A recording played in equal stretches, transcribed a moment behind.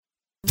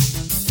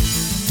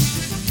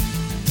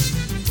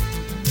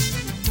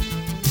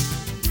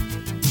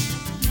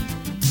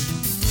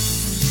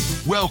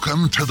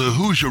Welcome to the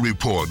Hoosier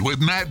Report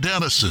with Matt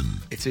Dennison.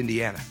 It's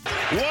Indiana.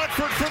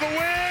 Watford for the win!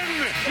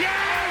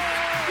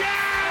 Yes!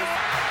 Yes!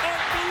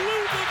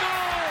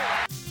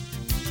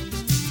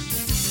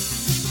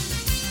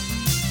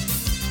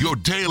 Unbelievable! Your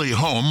daily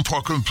home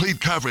for complete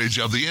coverage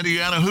of the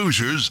Indiana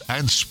Hoosiers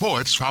and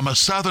sports from a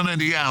Southern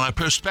Indiana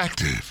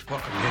perspective.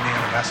 Welcome to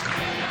Indiana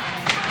basketball.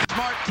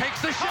 Smart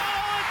takes the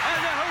shot,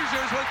 and the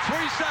Hoosiers with 3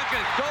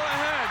 seconds go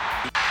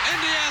ahead.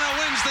 Indiana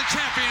wins the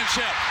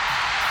championship.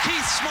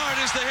 Keith Smart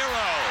is the hero.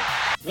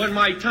 When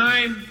my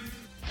time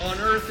on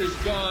earth is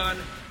gone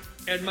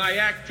and my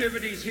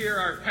activities here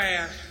are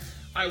past,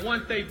 I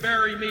want they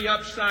bury me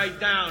upside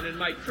down and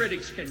my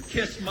critics can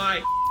kiss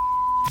my...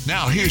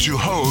 Now here's your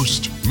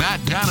host,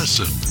 Matt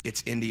Dennison.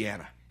 It's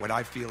Indiana, what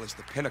I feel is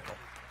the pinnacle,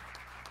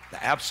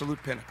 the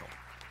absolute pinnacle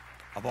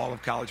of all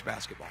of college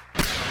basketball.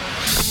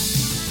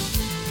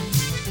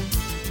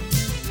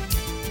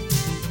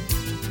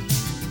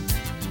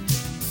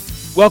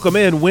 Welcome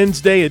in,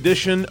 Wednesday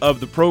edition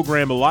of the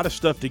program. A lot of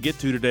stuff to get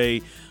to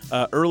today.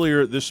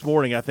 Earlier this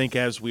morning, I think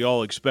as we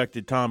all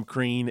expected, Tom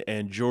Crean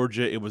and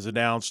Georgia, it was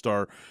announced,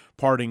 are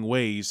parting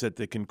ways at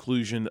the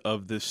conclusion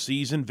of this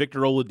season. Victor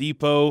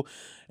Oladipo,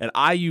 an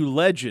IU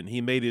legend, he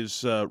made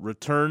his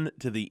return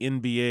to the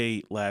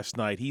NBA last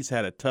night. He's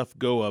had a tough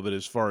go of it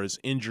as far as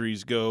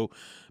injuries go,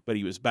 but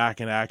he was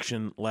back in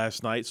action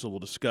last night, so we'll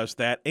discuss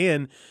that.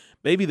 And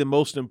maybe the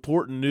most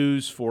important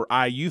news for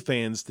IU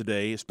fans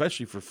today,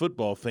 especially for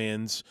football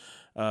fans,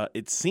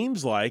 it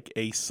seems like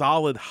a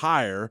solid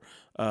hire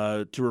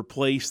to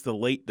replace the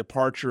late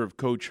departure of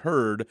Coach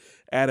Hurd.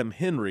 Adam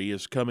Henry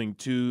is coming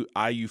to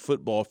IU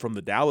football from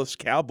the Dallas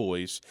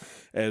Cowboys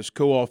as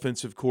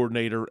co-offensive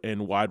coordinator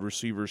and wide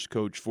receivers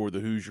coach for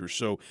the Hoosiers.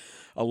 So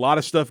a lot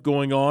of stuff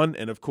going on,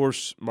 and of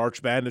course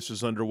March Madness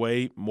is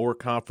underway. More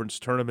conference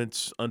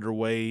tournaments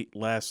underway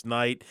last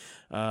night.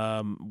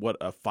 What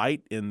a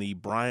fight in the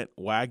Bryant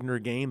Wagner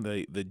game.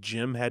 The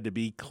gym had to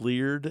be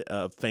cleared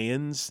of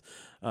fans.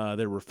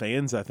 There were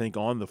fans, I think,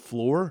 on the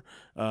floor.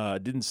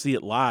 Didn't see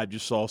it live,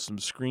 just saw some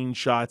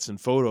screenshots and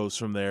photos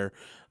from there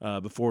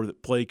before the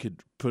play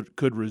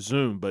could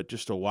resume. But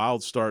just a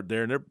wild start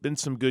there. And there have been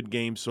some good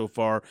games so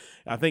far.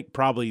 I think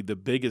probably the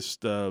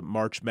biggest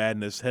March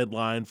Madness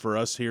headline for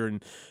us here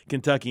in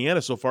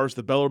Kentuckiana so far is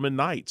the Bellarmine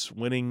Knights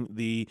winning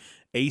the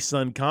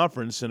ASUN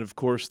Conference. And, of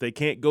course, they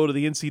can't go to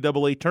the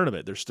NCAA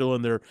tournament. They're still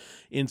in their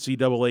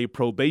NCAA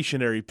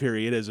probationary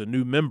period as a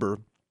new member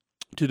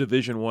to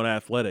Division I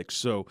athletics.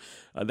 So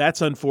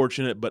that's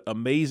unfortunate, but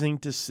amazing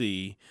to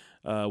see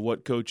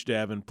what Coach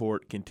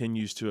Davenport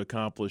continues to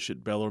accomplish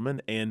at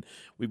Bellarmine. And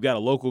we've got a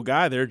local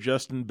guy there,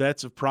 Justin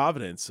Betts of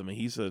Providence. I mean,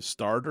 he's a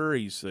starter.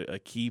 He's a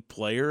key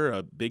player,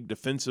 a big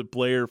defensive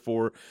player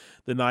for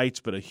the Knights,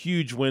 but a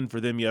huge win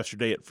for them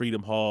yesterday at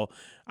Freedom Hall.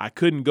 I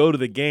couldn't go to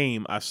the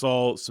game. I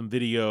saw some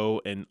video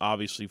and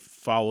obviously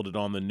followed it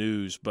on the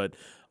news, but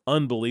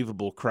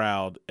unbelievable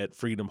crowd at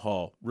Freedom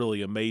Hall.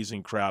 Really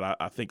amazing crowd.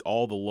 I think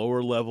all the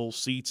lower level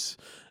seats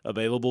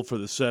available for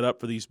the setup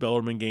for these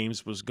Bellarmine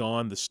games was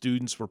gone. The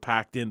students were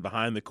packed in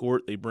behind the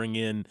court. They bring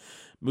in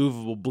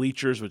movable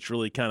bleachers, which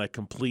really kind of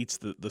completes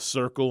the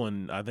circle,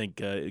 and I think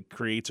it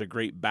creates a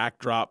great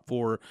backdrop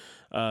for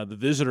the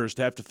visitors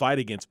to have to fight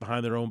against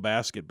behind their own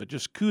basket. But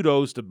just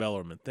kudos to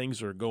Bellarmine.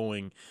 Things are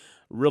going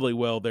really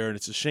well there, and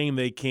it's a shame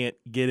they can't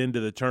get into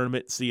the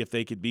tournament, see if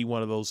they could be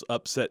one of those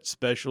upset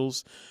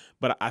specials.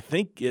 But I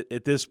think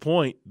at this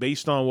point,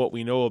 based on what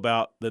we know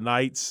about the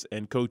Knights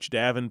and Coach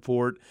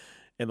Davenport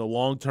and the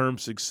long-term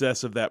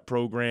success of that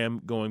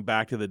program going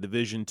back to the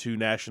Division II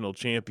national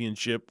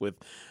championship with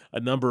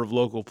a number of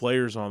local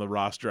players on the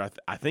roster,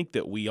 I think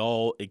that we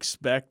all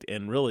expect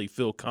and really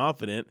feel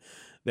confident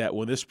that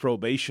when this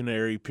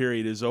probationary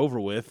period is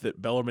over with,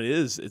 that Bellarmine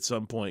is at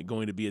some point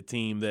going to be a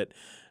team that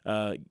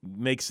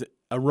makes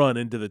a run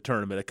into the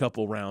tournament, a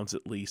couple rounds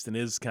at least, and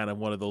is kind of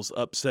one of those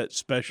upset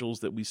specials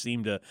that we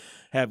seem to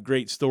have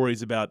great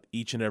stories about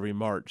each and every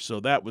March.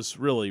 So that was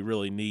really,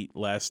 really neat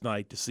last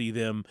night to see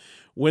them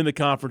win the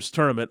conference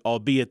tournament,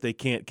 albeit they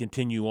can't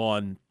continue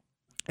on,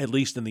 at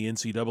least in the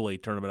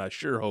NCAA tournament. I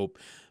sure hope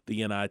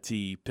the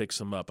NIT picks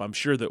them up. I'm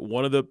sure that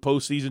one of the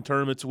postseason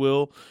tournaments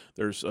will.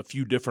 There's a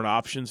few different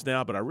options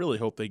now, but I really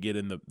hope they get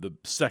in the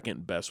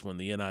second best one.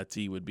 The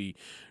NIT would be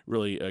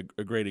really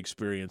a great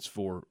experience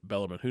for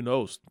Bellarmine. Who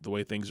knows? The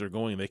way things are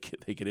going, they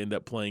could end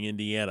up playing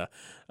Indiana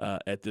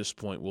at this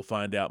point. We'll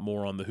find out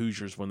more on the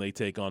Hoosiers when they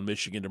take on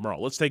Michigan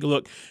tomorrow. Let's take a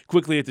look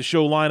quickly at the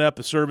show lineup.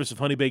 A service of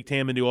Honey Baked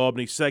Ham in New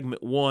Albany.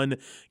 Segment 1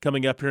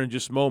 coming up here in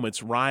just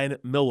moments. Ryan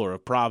Miller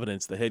of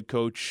Providence, the head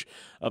coach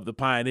of the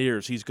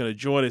Pioneers. He's going to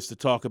join us to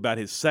talk about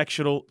his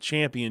sectional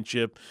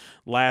championship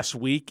last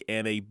week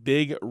and a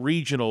big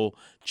regional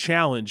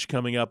challenge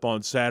coming up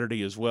on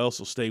Saturday as well,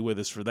 so stay with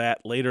us for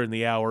that. Later in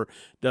the hour,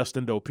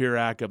 Dustin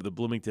Dopirak of the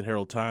Bloomington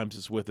Herald-Times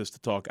is with us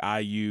to talk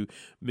IU,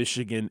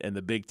 Michigan, and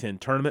the Big Ten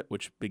tournament,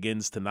 which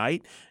begins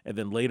tonight. And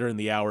then later in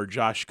the hour,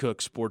 Josh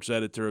Cook, sports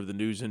editor of the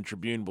News and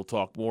Tribune, will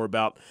talk more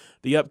about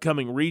the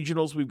upcoming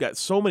regionals. We've got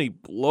so many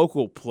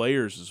local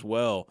players as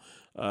well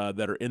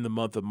that are in the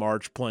month of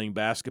March playing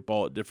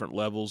basketball at different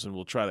levels, and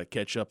we'll try to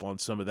catch up on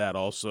some of that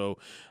also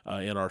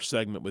in our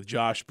segment with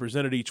Josh,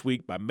 presented each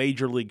week by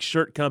Major League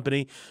Shirt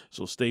Company.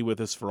 So stay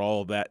with us for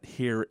all of that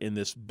here in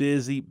this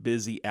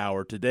busy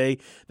hour today.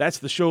 That's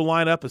the show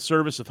lineup, a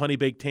service of Honey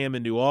Baked Ham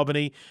in New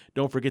Albany.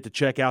 Don't forget to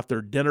check out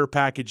their dinner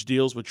package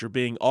deals, which are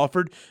being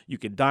offered. You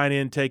can dine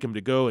in, take them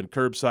to go, and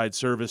curbside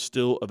service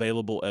still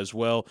available as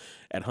well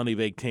at Honey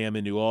Baked Ham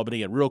in New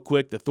Albany. And real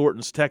quick, the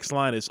Thornton's text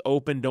line is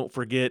open. Don't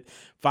forget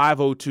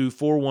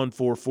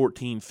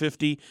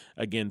 502-414-1450.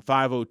 Again,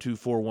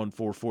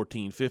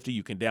 502-414-1450.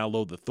 You can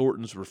download the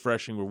Thornton's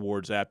Refreshing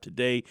Rewards app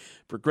today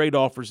for great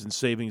offers and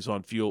savings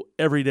on fuel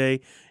every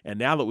day. And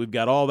now that we've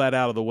got all that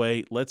out of the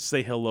way, let's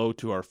say hello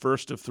to our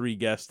first of three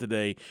guests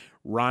today,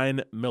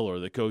 Ryan Miller,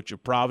 the coach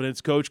of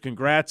Providence. Coach,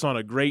 congrats on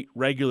a great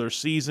regular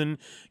season.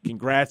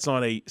 Congrats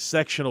on a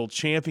sectional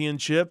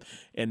championship,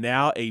 and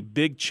now a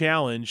big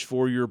challenge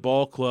for your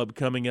ball club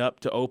coming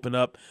up to open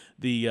up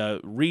the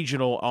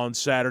regional on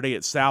Saturday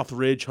at South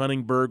Ridge,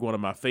 Huntingburg, one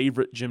of my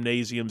favorite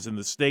gymnasiums in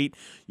the state.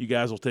 You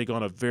guys will take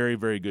on a very,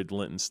 very good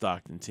Linton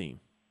Stockton team.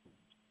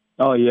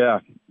 Oh, yeah,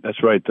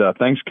 that's right.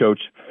 Thanks,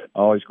 Coach.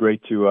 Always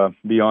great to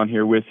be on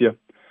here with you.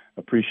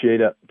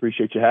 Appreciate it.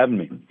 Appreciate you having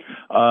me.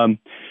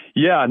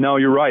 Yeah, no,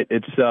 you're right.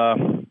 It's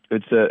going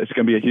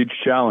to be a huge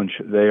challenge.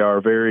 They are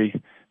a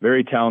very,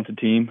 very talented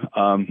team.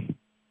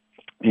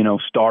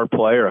 Star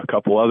player, a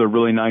couple other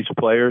really nice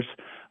players,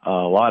 a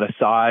lot of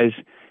size.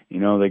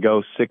 They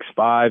go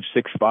 6'5",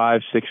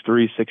 6'5",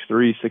 6'3",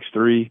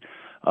 6'3",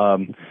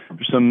 6'3".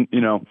 There's some,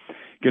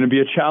 going to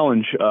be a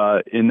challenge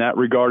in that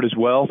regard as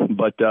well.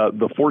 But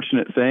the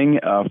fortunate thing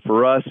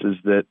for us is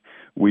that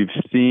we've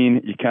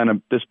seen,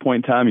 this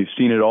point in time, you've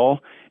seen it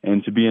all.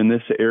 And to be in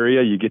this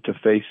area, you get to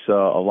face a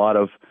lot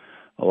of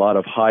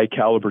high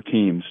caliber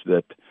teams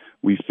that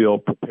we feel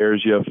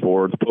prepares you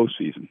for the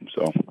postseason.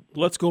 So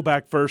let's go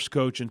back first,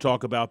 Coach, and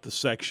talk about the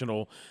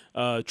sectional.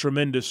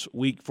 Tremendous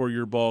week for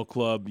your ball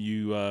club.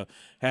 You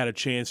had a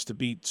chance to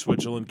beat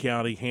Switzerland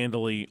County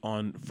handily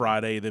on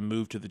Friday, then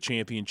moved to the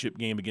championship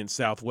game against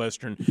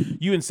Southwestern.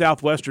 You and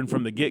Southwestern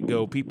from the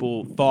get-go,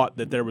 people thought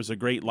that there was a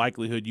great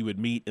likelihood you would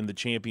meet in the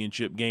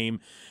championship game,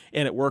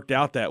 and it worked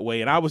out that way.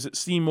 And I was at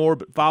Seymour,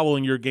 but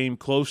following your game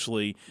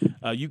closely,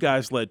 you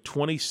guys led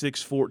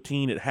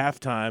 26-14 at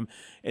halftime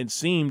and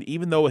seemed,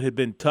 even though it had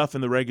been tough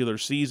in the regular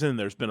season,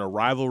 there's been a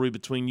rivalry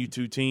between you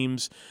two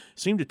teams,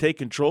 seemed to take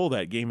control of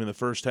that game in the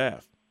first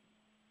half.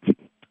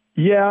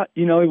 Yeah,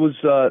 it was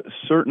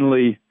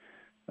certainly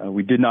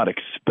we did not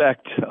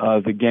expect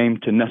the game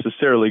to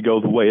necessarily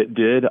go the way it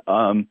did.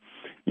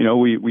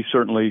 We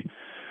certainly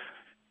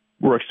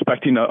were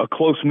expecting a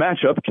close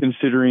matchup,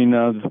 considering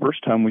the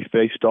first time we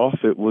faced off,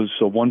 it was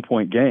a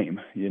 1-point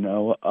game.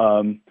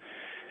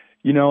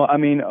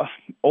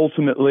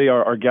 Ultimately,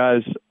 our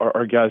guys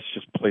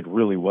just played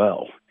really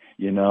well.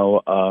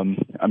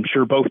 I'm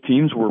sure both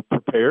teams were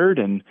prepared,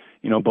 and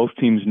both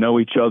teams know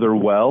each other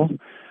well.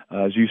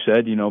 As you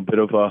said, a bit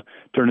of a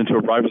turn into a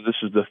rivalry. This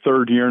is the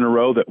third year in a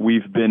row that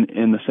we've been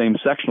in the same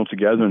sectional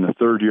together, and the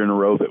third year in a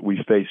row that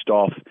we faced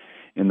off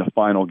in the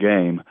final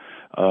game.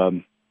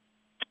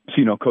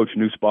 Coach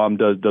Nussbaum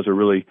does a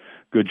really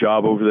good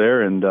job over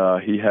there, and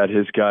he had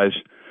his guys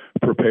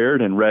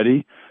prepared and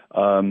ready.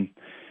 I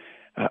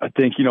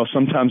think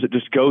sometimes it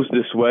just goes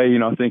this way.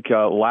 I think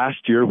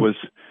last year was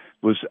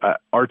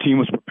our team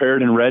was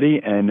prepared and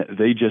ready, and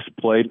they just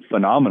played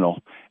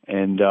phenomenal.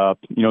 And the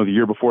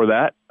year before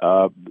that,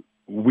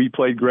 we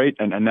played great,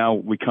 and now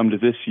we come to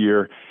this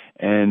year,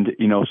 and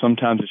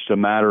sometimes it's a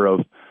matter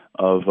of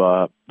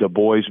the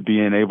boys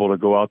being able to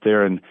go out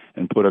there and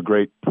put a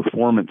great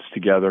performance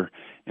together.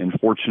 And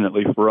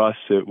fortunately for us,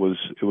 it was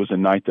a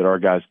night that our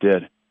guys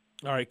did.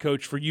 All right,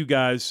 Coach, for you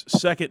guys,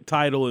 second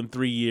title in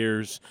 3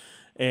 years,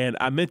 and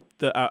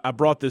I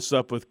brought this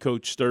up with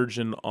Coach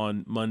Sturgeon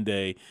on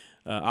Monday.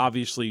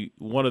 Obviously,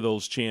 one of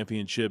those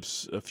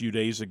championships a few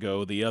days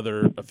ago, the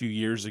other a few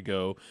years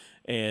ago,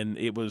 and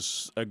it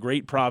was a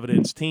great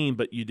Providence team,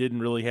 but you didn't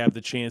really have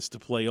the chance to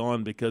play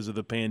on because of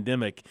the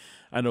pandemic.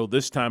 I know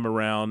this time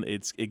around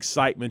it's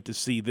excitement to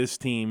see this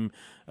team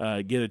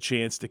get a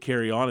chance to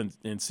carry on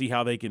and see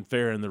how they can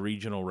fare in the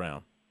regional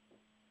round.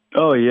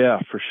 Oh, yeah,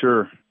 for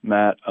sure,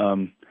 Matt.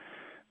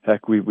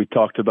 Heck, we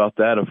talked about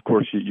that. Of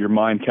course, your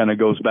mind kind of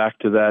goes back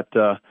to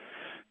that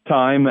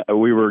time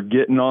we were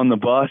getting on the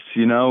bus,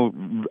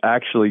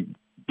 actually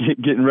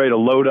getting ready to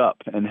load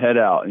up and head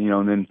out,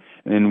 and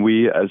then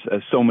we, as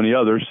so many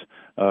others,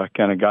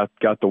 kind of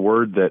got the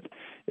word that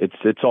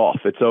it's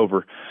off, it's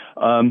over.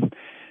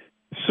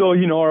 So,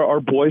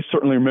 our boys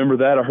certainly remember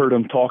that. I heard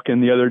them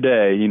talking the other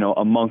day,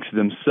 amongst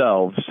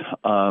themselves,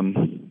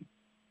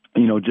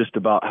 just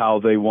about how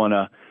they want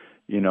to,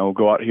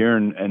 go out here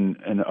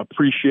and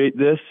appreciate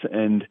this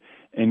and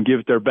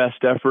give it their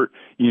best effort,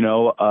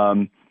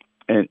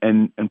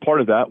 And part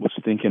of that was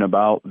thinking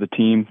about the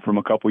team from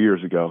a couple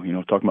years ago,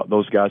 talking about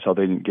those guys, how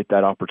they didn't get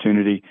that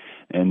opportunity,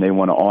 and they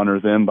want to honor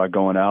them by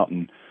going out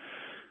and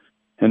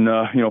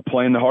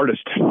playing the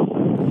hardest.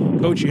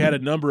 Coach, you had a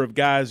number of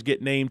guys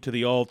get named to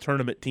the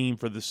all-tournament team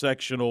for the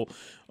sectional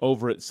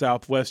over at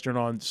Southwestern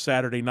on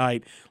Saturday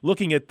night.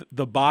 Looking at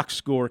the box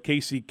score,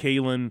 Casey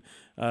Kalen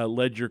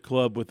led your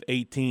club with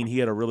 18. He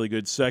had a really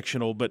good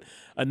sectional, but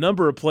a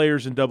number of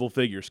players in double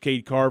figures.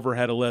 Cade Carver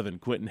had 11.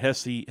 Quentin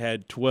Hesse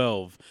had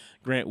 12.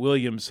 Grant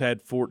Williams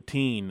had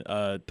 14.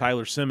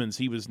 Tyler Simmons,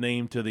 he was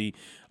named to the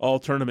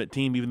all-tournament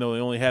team, even though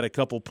he only had a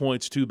couple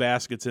points, 2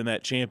 baskets in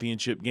that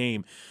championship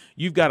game.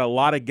 You've got a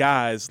lot of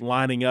guys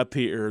lining up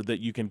here that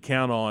you can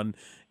count on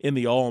in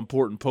the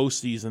all-important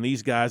postseason.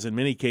 These guys, in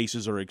many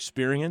cases, are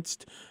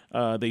experienced.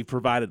 They've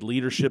provided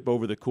leadership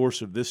over the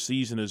course of this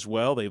season as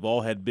well. They've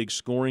all had big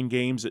scoring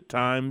games at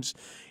times.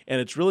 And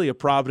it's really a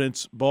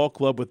Providence ball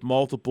club with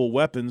multiple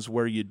weapons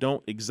where you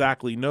don't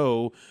exactly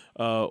know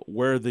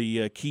where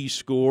the key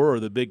score or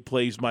the big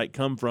plays might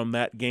come from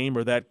that game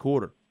or that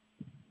quarter.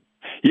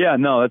 Yeah,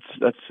 no,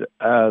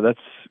 that's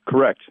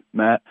correct,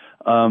 Matt.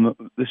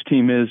 This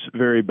team is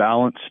very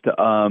balanced,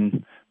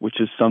 which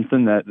is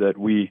something that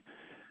we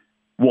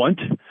want.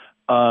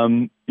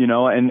 And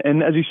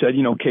as you said,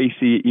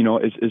 Casey,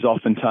 is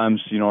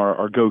oftentimes,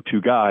 our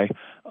go-to guy.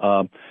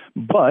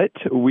 But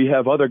we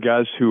have other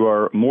guys who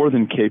are more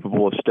than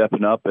capable of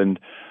stepping up and,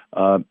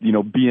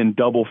 being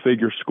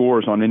double-figure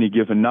scores on any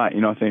given night.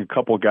 I think a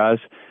couple of guys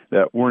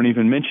that weren't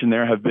even mentioned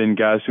there have been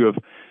guys who have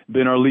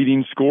been our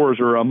leading scorers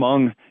or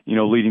among,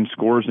 leading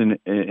scorers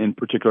in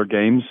particular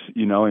games,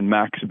 and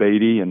Max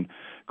Beatty and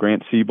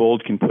Grant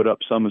Siebold can put up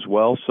some as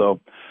well. So,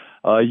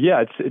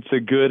 it's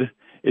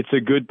a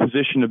good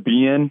position to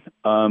be in,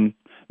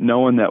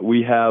 knowing that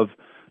we have,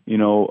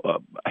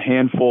 a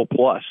handful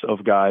plus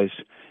of guys,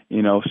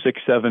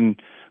 6, 7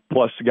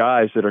 plus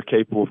guys that are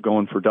capable of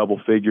going for double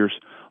figures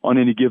on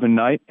any given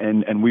night.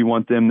 And we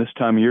want them this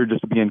time of year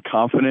just being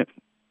confident,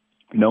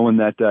 knowing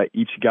that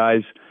each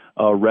guy's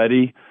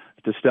ready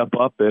to step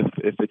up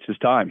if it's his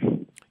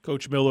time.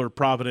 Coach Miller,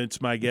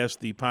 Providence, my guest.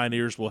 The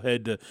Pioneers will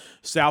head to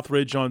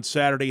Southridge on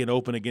Saturday and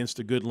open against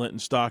a good Linton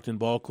Stockton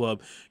ball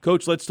club.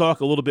 Coach, let's talk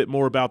a little bit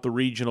more about the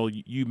regional.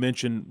 You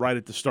mentioned right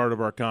at the start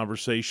of our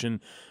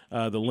conversation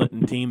the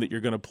Linton team that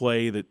you're going to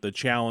play, the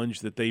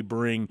challenge that they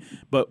bring.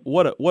 But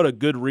what a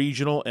good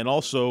regional. And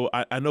also,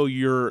 I know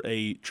you're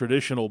a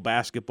traditional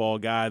basketball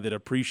guy that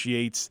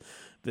appreciates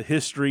the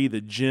history,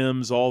 the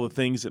gyms, all the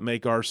things that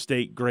make our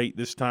state great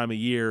this time of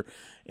year.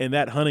 And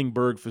that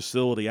Huntingburg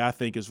facility, I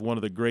think, is one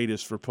of the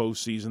greatest for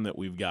postseason that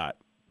we've got.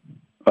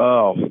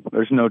 Oh,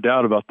 there's no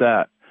doubt about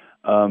that.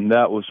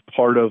 That was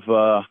part of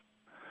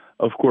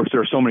course,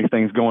 there are so many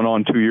things going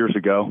on 2 years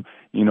ago,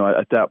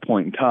 at that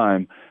point in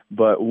time.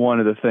 But one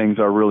of the things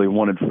I really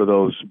wanted for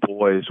those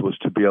boys was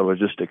to be able to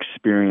just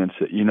experience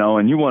it,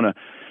 and you want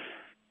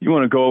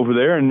to go over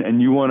there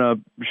and you want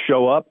to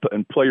show up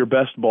and play your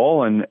best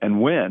ball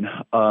and win.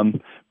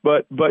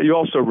 But you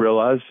also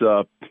realize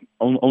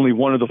only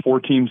one of the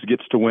 4 teams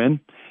gets to win,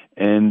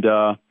 and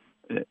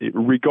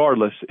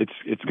regardless,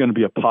 it's going to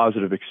be a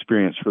positive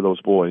experience for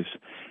those boys.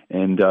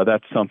 And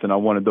that's something I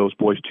wanted those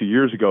boys 2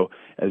 years ago,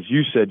 as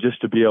you said,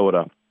 just to be able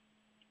to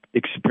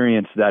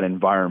experience that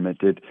environment.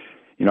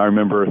 I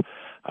remember,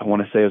 I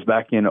want to say it was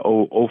back in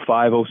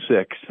 05,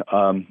 06,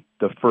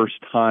 the first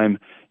time,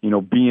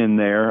 being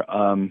there,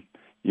 on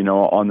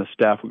the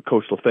staff with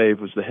Coach LaFave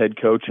was the head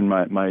coach, and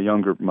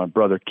my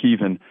brother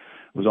Kevin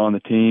was on the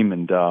team,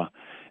 and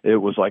it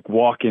was like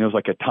walking. It was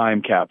like a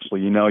time capsule.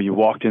 You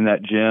walked in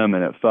that gym,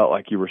 and it felt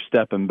like you were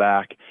stepping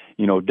back,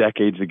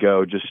 decades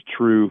ago. Just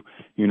true,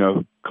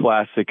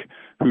 classic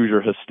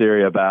Hoosier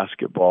hysteria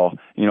basketball.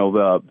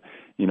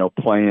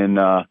 Playing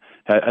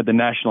had the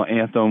national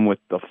anthem with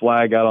the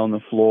flag out on the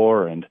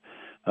floor, and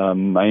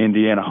my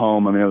Indiana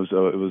home. I mean, it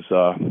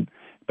was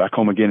back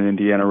home again in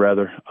Indiana,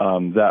 rather.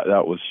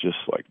 That was just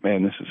like,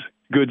 man, this is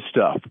good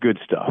stuff. Good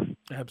stuff.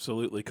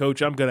 Absolutely.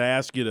 Coach, I'm going to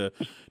ask you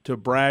to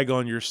brag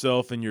on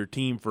yourself and your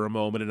team for a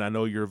moment, and I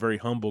know you're a very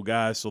humble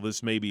guy, so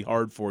this may be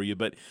hard for you,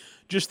 but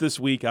just this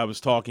week I was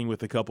talking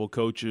with a couple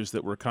coaches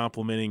that were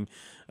complimenting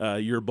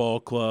your ball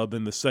club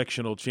and the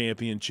sectional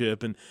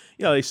championship, and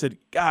they said,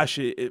 gosh,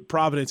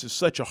 Providence is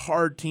such a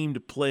hard team to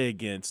play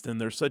against,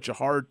 and they're such a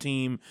hard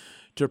team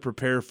to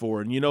prepare for.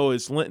 And,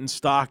 as Linton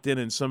Stockton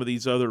and some of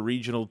these other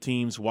regional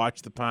teams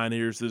watch the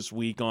Pioneers this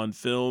week on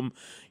film,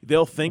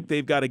 they'll think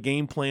they've got a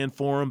game plan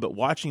for them, but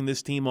watching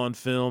this team on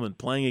film and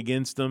playing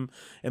against them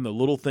and the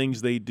little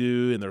things they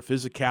do and their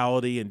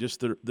physicality and just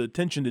the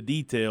attention to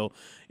detail,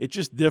 it's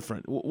just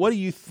different. What do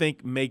you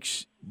think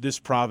makes this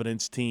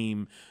Providence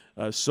team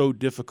so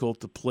difficult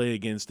to play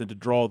against and to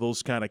draw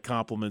those kind of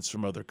compliments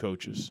from other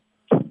coaches?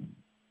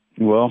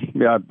 Well,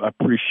 yeah, I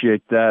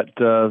appreciate that,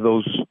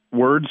 those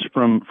words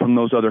from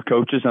those other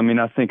coaches. I mean,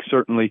 I think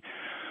certainly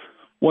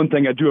one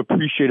thing I do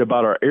appreciate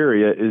about our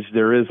area is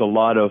there is a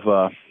lot of,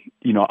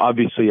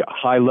 obviously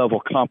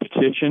high-level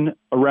competition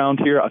around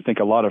here. I think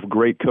a lot of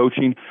great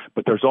coaching,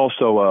 but there's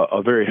also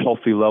a very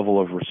healthy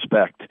level of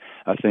respect,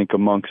 I think,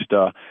 amongst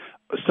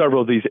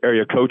several of these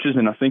area coaches,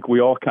 and I think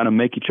we all kind of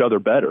make each other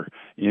better.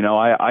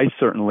 I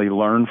certainly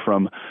learn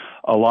from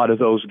a lot of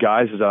those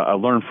guys, as I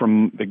learn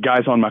from the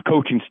guys on my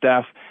coaching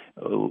staff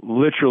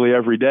literally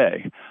every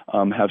day,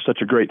 have such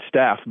a great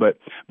staff, but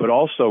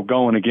also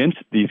going against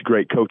these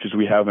great coaches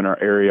we have in our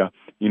area,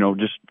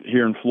 just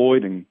here in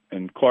Floyd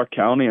and Clark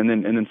County, and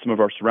then some of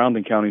our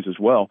surrounding counties as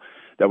well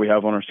that we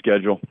have on our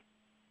schedule.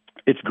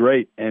 It's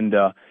great, and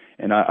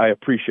I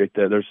appreciate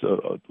that. There's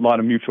a lot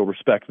of mutual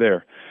respect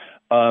there.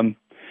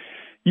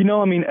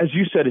 As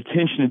you said,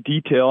 attention to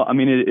detail.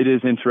 It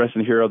is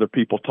interesting to hear other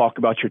people talk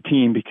about your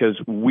team, because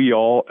we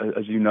all,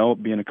 as you know,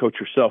 being a coach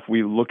yourself,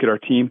 we look at our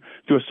team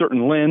through a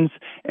certain lens,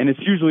 and it's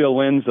usually a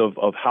lens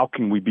of how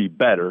can we be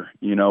better?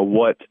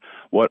 What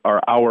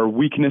are our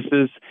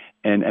weaknesses,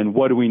 and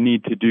what do we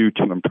need to do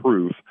to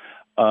improve?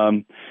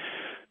 As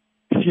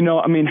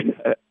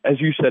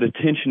you said,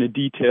 attention to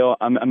detail.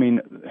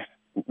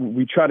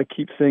 We try to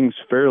keep things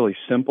fairly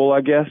simple,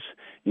 I guess.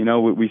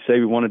 We say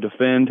we want to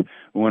defend,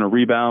 we want to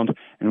rebound,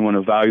 and we want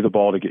to value the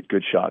ball to get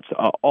good shots.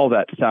 All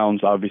that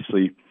sounds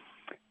obviously,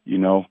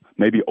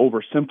 maybe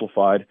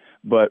oversimplified,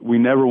 but we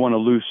never want to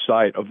lose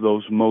sight of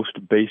those most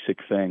basic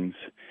things.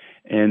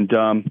 And,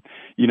 the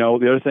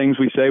other things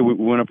we say, we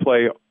want to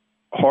play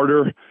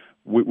harder,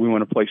 we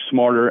want to play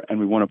smarter, and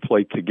we want to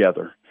play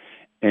together.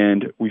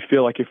 And we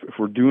feel like if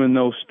we're doing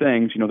those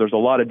things, there's a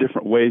lot of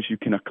different ways you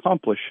can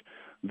accomplish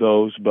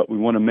those, but we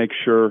want to make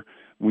sure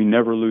we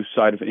never lose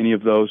sight of any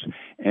of those.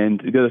 And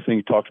the other thing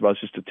you talked about is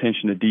just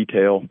attention to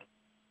detail,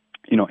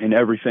 in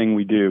everything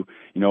we do.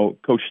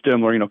 Coach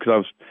Stemler,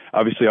 because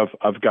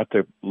I've got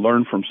to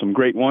learn from some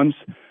great ones,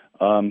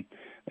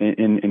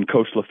 in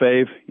Coach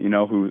Lefebvre,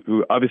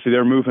 who obviously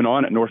they're moving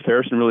on at North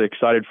Harrison, really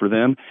excited for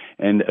them.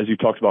 And as you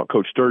talked about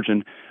Coach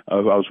Sturgeon, I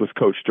was with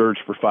Coach Sturge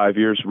for 5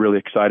 years, really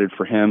excited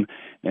for him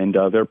and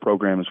their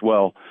program as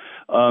well.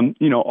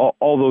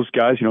 All those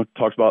guys,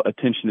 talked about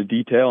attention to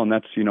detail, and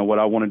that's, what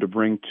I wanted to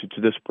bring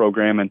to this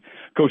program. And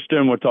Coach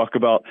Sturgeon would talk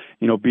about,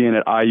 being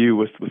at IU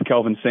with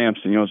Kelvin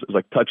Sampson, it's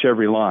like touch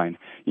every line.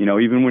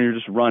 Even when you're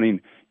just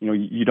running,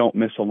 you don't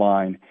miss a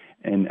line.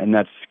 And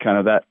that's kind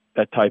of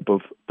that type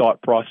of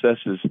thought process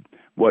is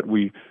what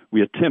we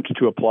attempt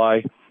to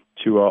apply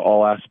to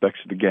all aspects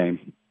of the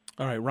game.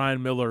 All right,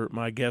 Ryan Miller,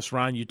 my guest.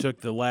 Ryan, you took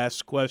the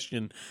last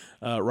question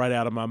right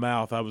out of my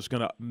mouth. I was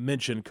going to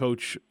mention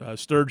Coach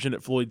Sturgeon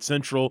at Floyd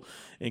Central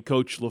and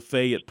Coach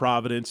Lefebvre at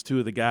Providence, two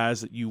of the guys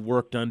that you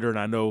worked under and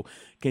I know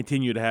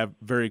continue to have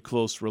very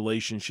close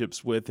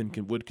relationships with, and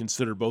would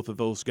consider both of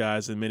those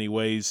guys in many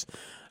ways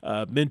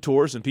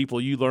mentors and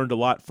people you learned a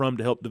lot from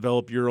to help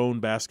develop your own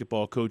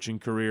basketball coaching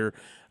career.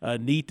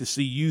 Neat to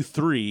see you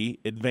three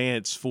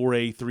advance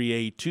 4A,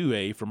 3A,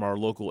 2A from our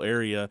local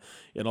area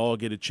and all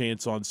get a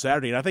chance on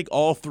Saturday. And I think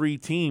all three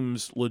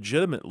teams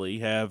legitimately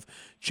have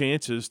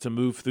chances to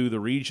move through the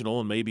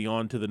regional and maybe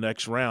on to the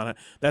next round.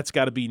 That's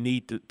got to be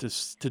neat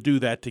to do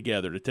that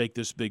together, to take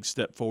this big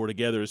step forward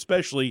together,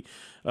 especially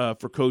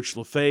for Coach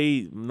Lefebvre.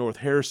 North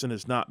Harrison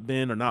has not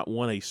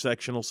won a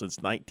sectional since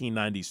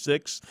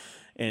 1996.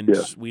 And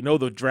we know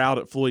the drought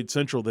at Floyd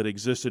Central that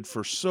existed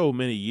for so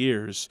many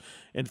years.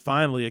 And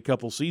finally, a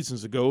couple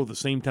seasons ago, the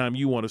same time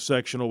you won a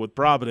sectional with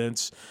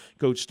Providence,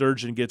 Coach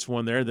Sturgeon gets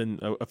one there. Then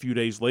a few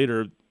days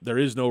later, there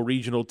is no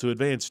regional to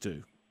advance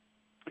to.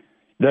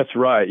 That's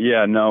right.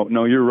 Yeah, no,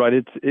 you're right.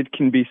 It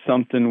can be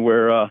something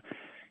where,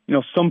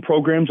 some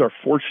programs are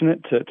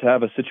fortunate to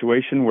have a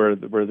situation where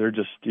they're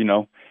just,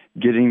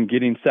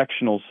 getting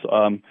sectionals,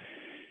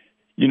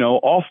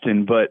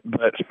 often, but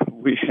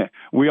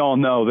we all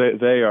know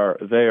they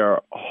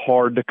are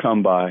hard to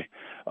come by,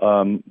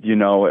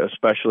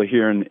 especially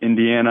here in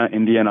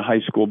Indiana high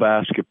school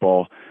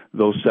basketball.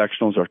 Those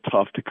sectionals are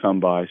tough to come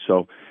by.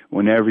 So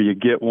whenever you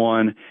get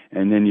one,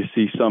 and then you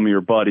see some of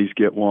your buddies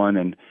get one,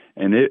 and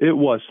it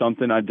was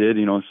something I did.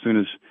 As soon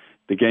as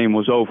the game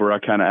was over, I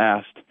kind of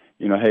asked,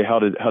 hey, how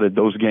did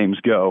those games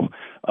go?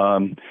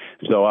 So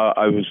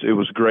it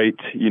was great,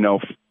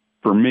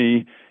 for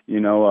me,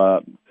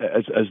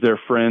 as their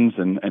friends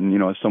and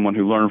as someone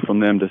who learned from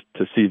them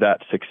to see that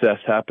success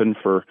happen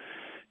for,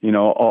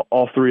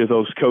 all three of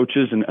those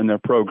coaches and their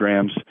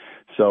programs.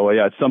 So,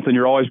 it's something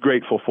you're always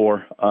grateful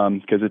for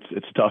because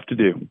it's tough to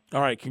do.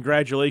 All right.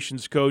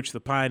 Congratulations, Coach. The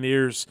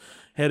Pioneers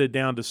headed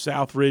down to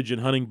Southridge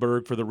and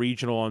Huntingburg for the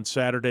regional on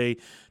Saturday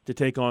to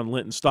take on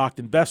Linton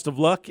Stockton. Best of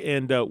luck,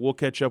 and we'll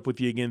catch up with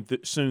you again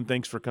soon.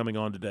 Thanks for coming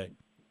on today.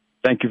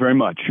 Thank you very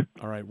much.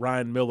 All right,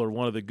 Ryan Miller,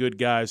 one of the good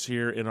guys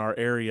here in our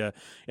area.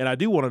 And I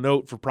do want to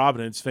note for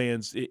Providence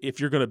fans, if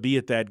you're going to be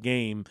at that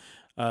game,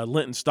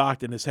 Linton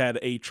Stockton has had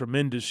a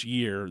tremendous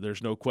year.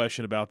 There's no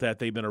question about that.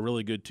 They've been a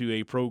really good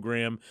 2A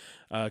program,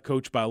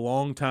 coached by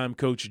longtime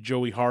coach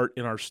Joey Hart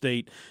in our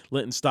state.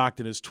 Linton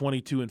Stockton is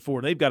 22-4,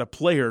 and they've got a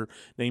player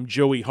named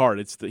Joey Hart.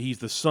 He's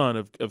the son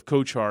of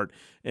Coach Hart,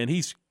 and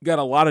he's got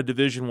a lot of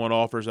Division I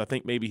offers. I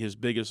think maybe his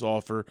biggest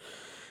offer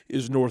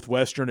is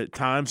Northwestern. At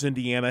times,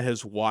 Indiana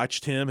has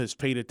watched him, has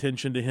paid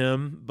attention to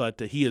him, but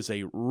he is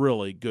a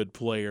really good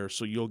player,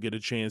 so you'll get a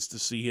chance to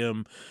see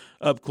him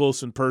up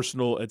close and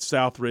personal at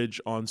Southridge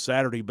on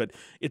Saturday. But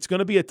it's going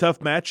to be a tough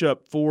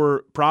matchup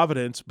for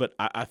Providence, but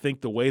I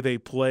think the way they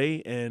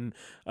play and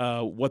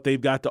what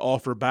they've got to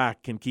offer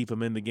back can keep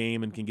them in the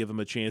game and can give them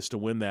a chance to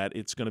win that.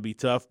 It's going to be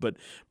tough, but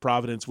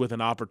Providence with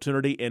an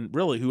opportunity, and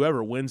really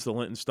whoever wins the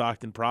Linton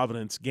Stockton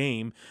Providence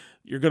game,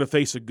 you're going to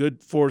face a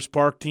good Forest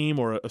Park team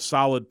or a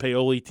solid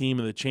Paoli team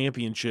in the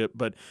championship.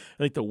 But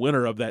I think the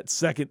winner of that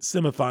second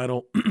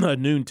semifinal, a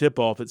noon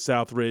tip-off at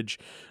Southridge,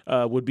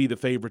 would be the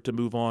favorite to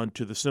move on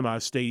to the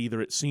semi-state,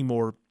 either at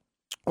Seymour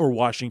or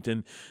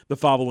Washington the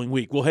following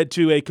week. We'll head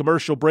to a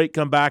commercial break,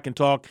 come back and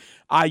talk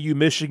IU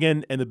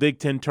Michigan and the Big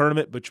Ten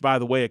tournament, which, by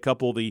the way, a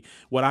couple of the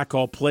what I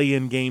call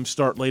play-in games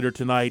start later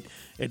tonight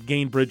at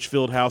Gainbridge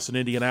Fieldhouse in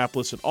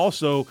Indianapolis. And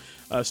also,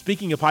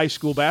 speaking of high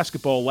school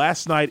basketball,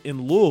 last night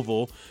in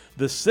Louisville,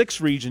 the 6th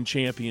region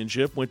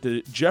championship went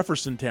to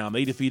Jeffersontown.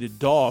 They defeated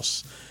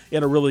Doss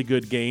in a really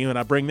good game, and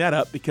I bring that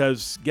up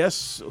because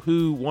guess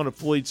who one of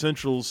Floyd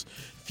Central's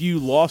few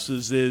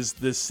losses is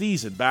this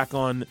season? Back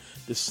on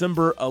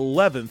December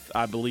 11th,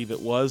 I believe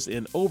it was,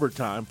 in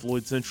overtime,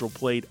 Floyd Central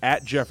played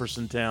at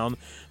Jeffersontown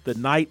the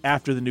night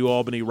after the New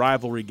Albany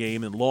rivalry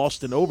game and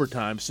lost in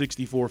overtime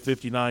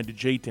 64-59 to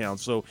J-Town.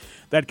 So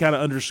that kind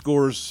of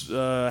underscores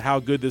how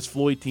good this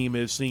Floyd team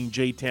is, seeing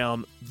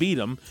J-Town beat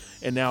them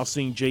and now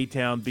seeing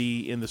J-Town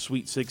be in the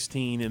Sweet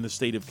 16 in the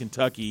state of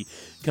Kentucky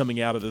coming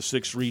out of the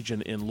 6th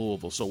region in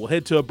Louisville. So we'll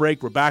head to a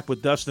break. We're back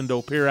with Dustin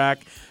Dopirak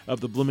of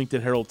the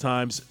Bloomington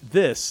Herald-Times.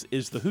 This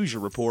is the Hoosier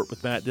Report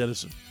with Matt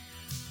Dennison.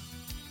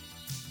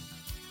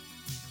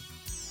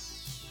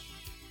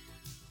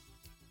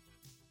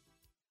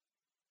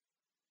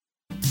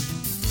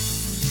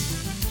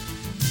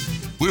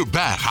 We're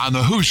back on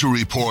the Hoosier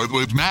Report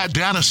with Matt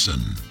Dennison.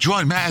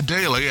 Join Matt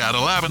daily at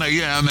 11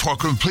 a.m. for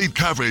complete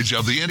coverage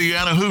of the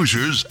Indiana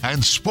Hoosiers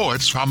and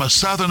sports from a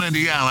Southern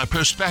Indiana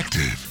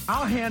perspective.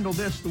 I'll handle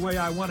this the way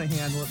I want to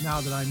handle it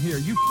now that I'm here.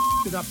 You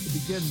it up to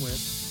begin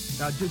with.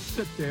 Now just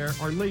sit there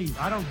or leave.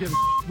 I don't give a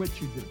what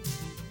you do.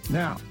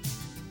 Now,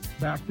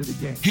 back to the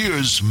game.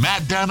 Here's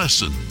Matt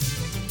Dennison.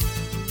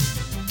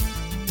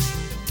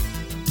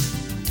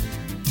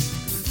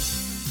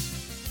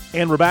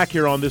 And we're back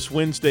here on this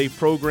Wednesday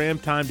program.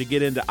 Time to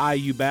get into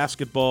IU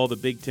basketball. The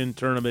Big Ten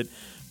tournament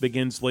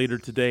begins later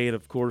today. And,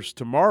 of course,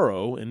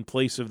 tomorrow, in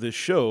place of this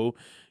show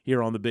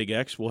here on the Big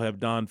X, we'll have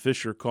Don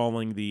Fisher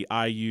calling the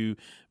IU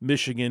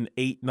Michigan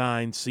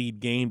 8-9 seed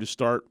game to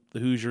start the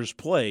Hoosiers'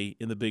 play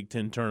in the Big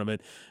Ten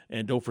tournament.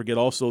 And don't forget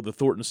also the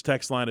Thornton's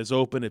text line is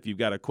open. If you've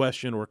got a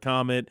question or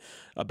comment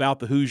about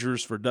the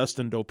Hoosiers for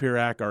Dustin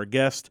Dopirak, our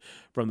guest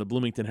from the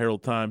Bloomington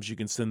Herald-Times, you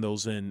can send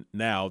those in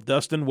now.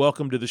 Dustin,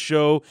 welcome to the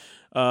show.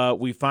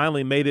 We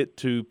finally made it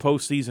to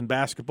postseason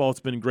basketball. It's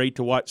been great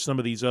to watch some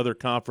of these other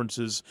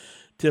conferences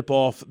tip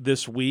off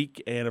this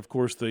week. And, of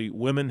course, the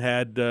women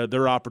had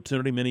their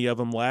opportunity, many of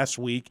them last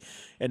week.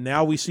 And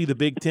now we see the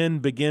Big Ten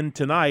begin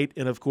tonight.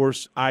 And, of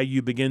course,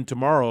 IU begin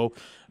tomorrow.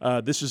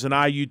 This is an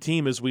IU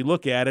team as we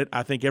look at it.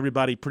 I think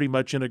everybody pretty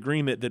much in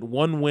agreement that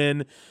one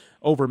win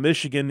over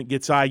Michigan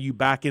gets IU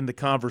back in the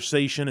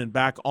conversation and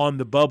back on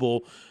the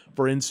bubble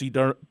for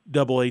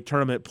NCAA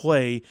tournament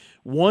play.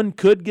 One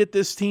could get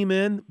this team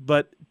in,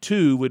 but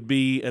two would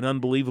be an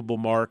unbelievable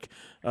mark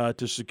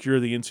to secure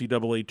the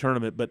NCAA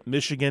tournament. But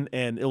Michigan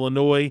and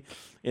Illinois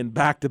in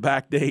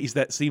back-to-back days,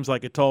 that seems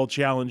like a tall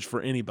challenge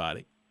for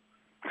anybody.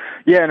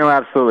 Yeah, no,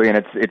 absolutely. And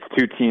it's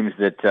two teams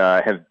that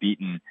have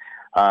beaten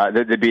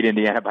that beat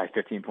Indiana by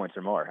 15 points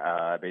or more.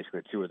 Basically,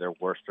 two of their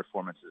worst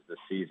performances this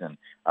season.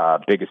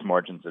 Biggest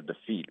margins of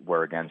defeat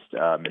were against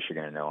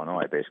Michigan and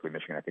Illinois. Basically,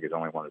 Michigan, I think, is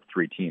only one of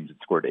 3 teams that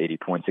scored 80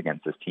 points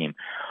against this team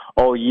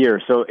all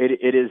year. So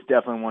it is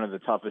definitely one of the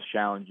toughest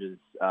challenges.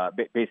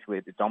 Basically,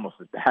 it's almost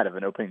as bad of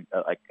an opening,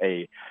 like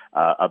a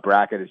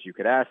bracket as you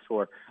could ask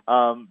for.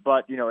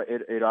 But, you know,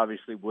 it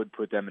obviously would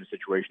put them in a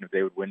situation if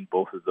they would win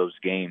both of those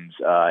games.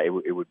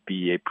 It would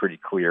be a pretty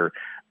clear,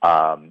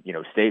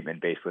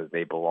 statement, basically, that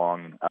they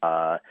belong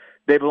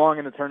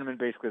in the tournament.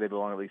 Basically, they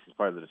belong at least as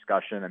part of the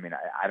discussion. I mean,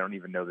 I don't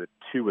even know that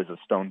 2 is a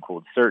stone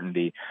cold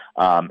certainty.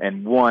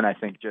 And 1, I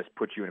think, just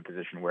puts you in a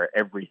position where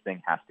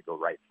everything has to go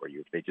right for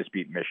you. If they just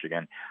beat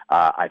Michigan,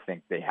 I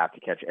think they have to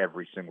catch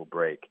every single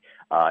break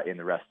in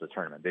the rest of the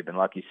tournament. They've been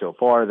lucky so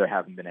far. There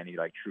haven't been any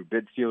true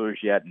bid stealers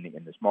yet in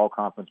the small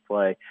conference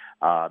play.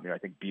 I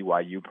think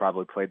BYU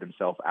probably played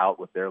themselves out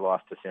with their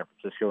loss to San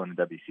Francisco in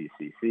the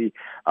WCCC,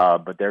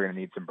 but they're going to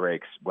need some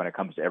breaks when it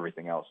comes to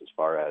everything else as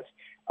far as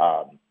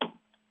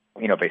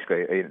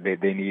basically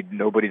they need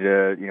nobody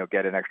to,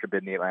 get an extra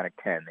bid in the Atlantic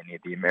 10. They need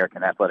the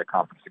American Athletic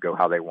Conference to go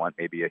how they want,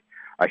 maybe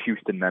a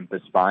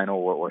Houston-Memphis final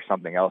or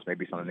something else,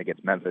 maybe something that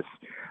gets Memphis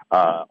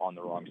on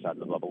the wrong side of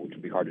the bubble, which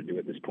would be hard to do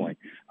at this point.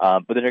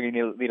 But then they're going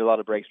to need a lot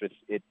of breaks, but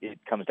it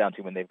comes down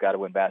to when they've got to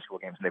win basketball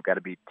games and they've got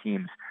to beat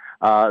teams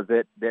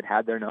that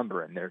had their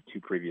number in their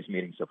 2 previous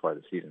meetings so far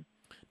this season.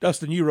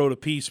 Dustin, you wrote a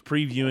piece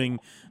previewing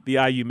the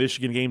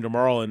IU-Michigan game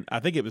tomorrow, and I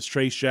think it was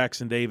Trace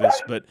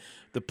Jackson-Davis, but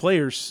the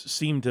players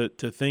seem to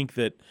think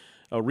that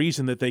a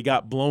reason that they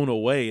got blown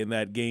away in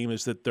that game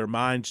is that their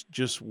minds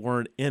just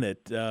weren't in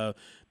it.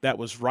 That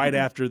was right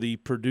after the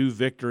Purdue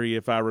victory,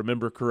 if I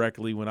remember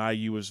correctly, when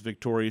IU was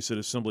victorious at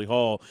Assembly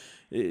Hall.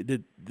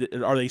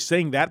 Are they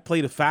saying that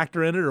played a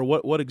factor in it, or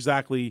what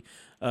exactly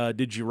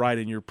did you write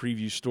in your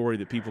preview story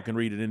that people can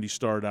read at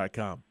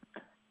IndyStar.com?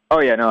 Oh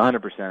yeah, no,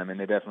 100%. I mean,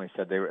 they definitely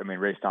said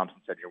Race Thompson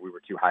said, we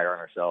were too high on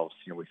ourselves.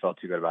 We felt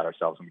too good about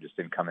ourselves, and we just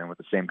didn't come in with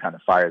the same kind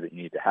of fire that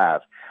you need to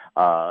have.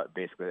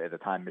 Basically, at the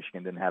time,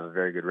 Michigan didn't have a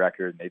very good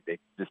record. And they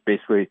just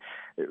basically,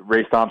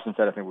 Race Thompson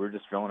said, I think we were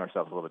just feeling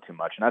ourselves a little bit too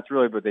much, and that's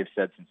really what they've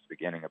said since the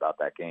beginning about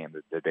that game.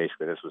 That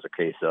basically this was a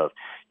case of,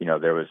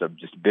 there was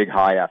just a big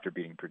high after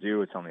beating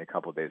Purdue. It's only a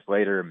couple of days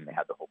later, and they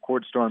had the whole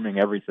court storming,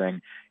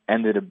 everything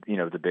ended,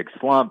 the big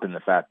slump, and the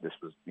fact this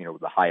was,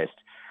 the highest.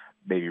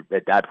 Maybe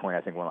at that point,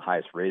 I think one of the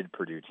highest rated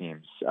Purdue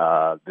teams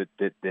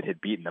that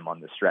had beaten them on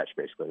the stretch.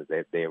 Basically,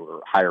 they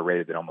were higher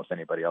rated than almost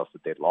anybody else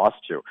that they'd lost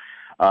to,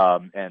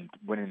 and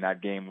winning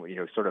that game,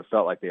 sort of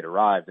felt like they'd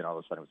arrived. And all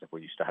of a sudden, it was like,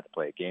 well, you still had to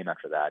play a game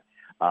after that.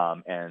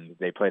 And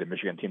they played a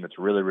Michigan team that's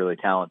really, really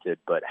talented,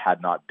 but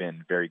had not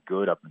been very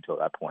good up until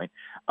that point.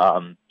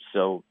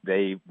 So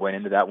they went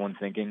into that one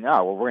thinking,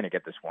 we're going to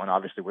get this one.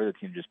 Obviously, we're the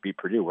team just beat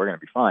Purdue. We're going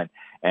to be fine.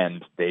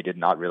 And they did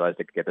not realize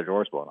they could get their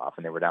doors blown off.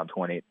 And they were down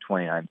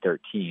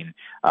 29-13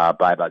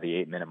 by about the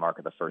 8-minute mark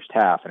of the first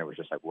half. And it was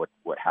just like, what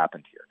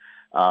happened here?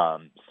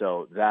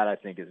 So that, I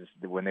think, is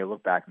when they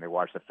look back and they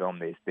watch the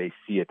film, they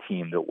see a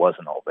team that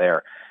wasn't all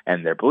there.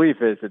 And their belief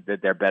is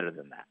that they're better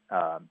than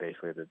that.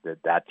 Basically,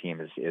 that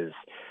team is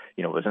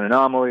was an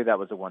anomaly. That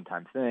was a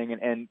one-time thing.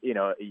 And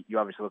you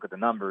obviously look at the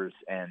numbers,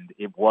 and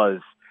it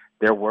was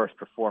their worst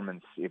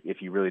performance,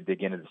 if you really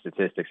dig into the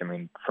statistics. I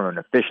mean, from an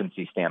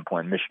efficiency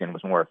standpoint, Michigan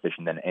was more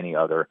efficient than any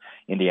other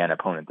Indiana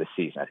opponent this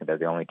season. I think they're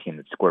the only team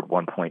that scored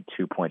 1.2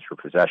 points per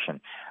possession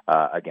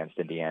against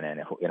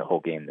Indiana in a whole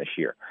game this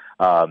year.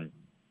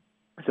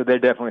 So they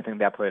definitely think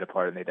that played a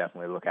part, and they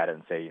definitely look at it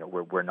and say,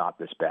 we're not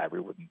this bad. We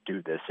wouldn't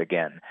do this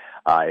again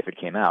if it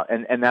came out.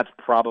 And that's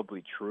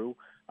probably true.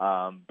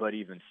 But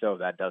even so,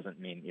 that doesn't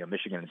mean,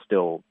 Michigan is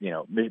still,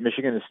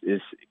 Michigan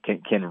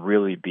can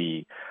really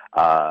be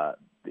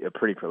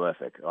pretty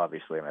prolific,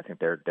 obviously. I mean, I think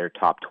they're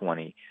top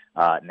 20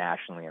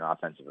 nationally in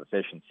offensive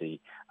efficiency,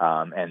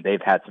 and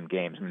they've had some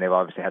games. I mean, they've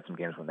obviously had some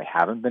games when they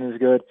haven't been as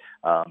good,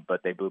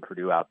 but they blew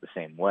Purdue out the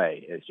same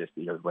way. It's just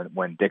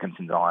when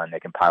Dickinson's on, they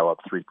can pile up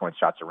 3-point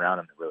shots around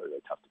him. They're really,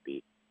 really tough to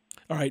beat.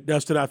 All right,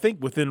 Dustin, I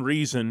think within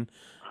reason,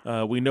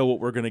 we know what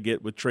we're going to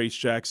get with Trace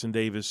Jackson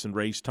Davis and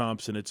Race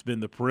Thompson. It's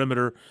been the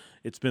perimeter.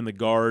 It's been the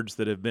guards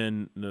that have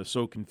been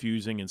so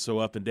confusing and so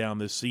up and down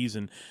this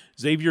season.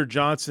 Xavier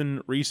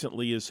Johnson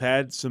recently has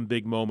had some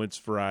big moments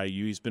for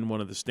IU. He's been one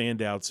of the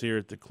standouts here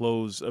at the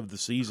close of the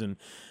season.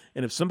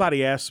 And if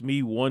somebody asks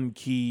me one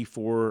key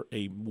for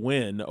a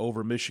win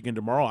over Michigan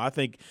tomorrow, I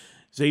think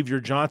Xavier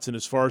Johnson,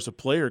 as far as a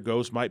player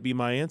goes, might be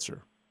my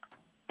answer.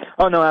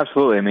 Oh, no,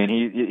 absolutely. I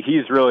mean,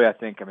 he's really, I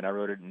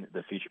wrote it in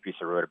the feature piece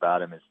I wrote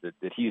about him, is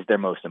that he's their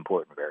most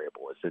important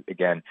variable. Is that,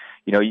 again,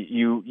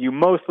 you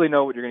mostly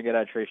know what you're going to get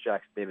out of Trace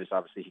Jackson Davis.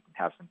 Obviously, he can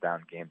have some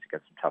down games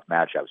against some tough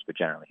matchups, but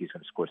generally he's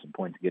going to score some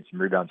points and get some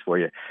rebounds for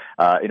you.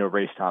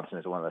 Race Thompson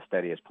is one of the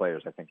steadiest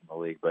players, I think, in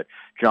the league. But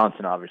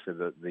Johnson, obviously,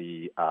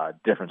 the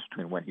difference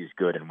between when he's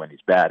good and when he's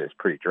bad is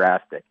pretty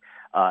drastic.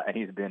 And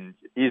he's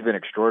been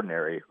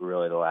extraordinary,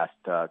 really, the last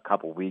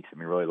couple weeks. I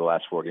mean, really, the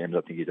last 4 games,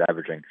 I think he's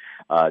averaging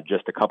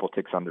just a couple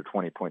ticks under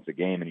 20 points a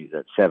game, and he's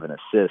at 7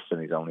 assists,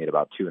 and he's only at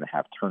about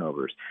 2.5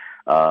 turnovers.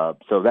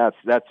 So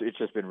it's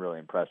just been really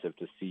impressive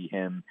to see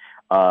him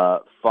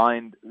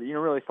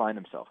really find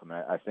himself. I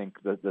mean, I think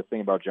the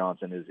thing about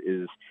Johnson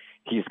is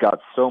he's got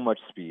so much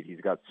speed,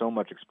 he's got so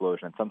much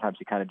explosion, and sometimes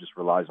he kind of just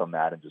relies on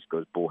that and just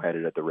goes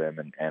bullheaded at the rim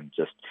and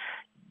just.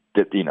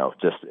 It's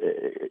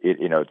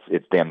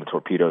damn the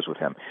torpedoes with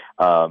him.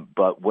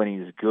 But when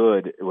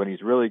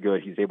he's really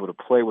good, he's able to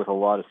play with a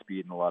lot of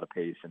speed and a lot of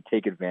pace and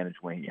take advantage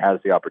when he has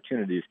the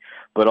opportunities,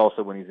 but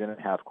also when he's in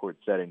a half-court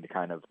setting to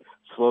kind of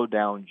slow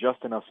down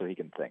just enough so he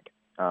can think.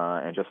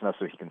 And just enough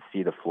so he can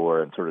see the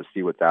floor and sort of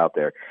see what's out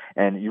there.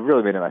 And you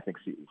really made him, I think,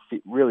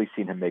 really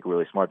seen him make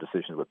really smart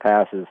decisions with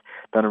passes,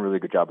 done a really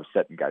good job of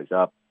setting guys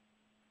up.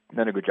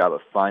 Done a good job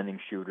of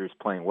finding shooters,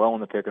 playing well in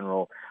the pick and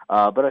roll.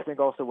 But I think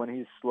also when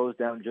he slows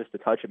down just a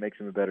touch, it makes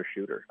him a better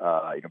shooter.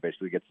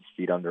 Basically gets his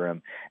feet under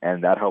him,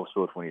 and that helps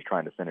both when he's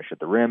trying to finish at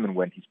the rim and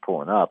when he's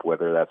pulling up,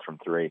 whether that's from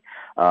 3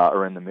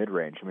 or in the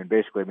mid-range.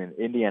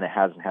 Indiana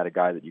hasn't had a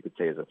guy that you could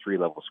say is a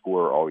 3-level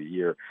scorer all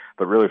year,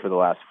 but really for the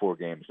last 4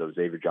 games, so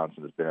Xavier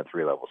Johnson has been a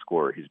 3-level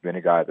scorer. He's been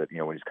a guy that,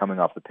 when he's coming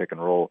off the pick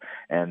and roll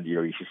and,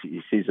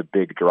 he sees a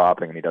big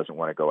dropping and he doesn't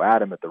want to go at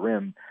him at the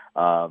rim,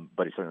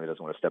 but he certainly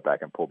doesn't want to step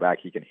back and pull back.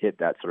 He can hit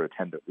that sort of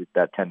 10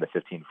 to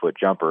 15 foot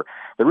jumper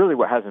that really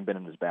what hasn't been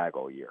in his bag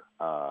all year.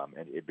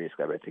 And it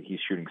basically, I think he's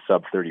shooting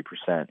sub 30%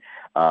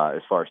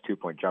 as far as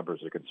 2-point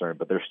jumpers are concerned,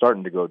 but they're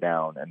starting to go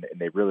down, and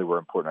they really were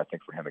important, I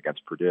think, for him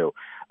against Purdue.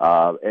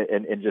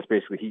 And just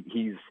basically,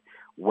 he's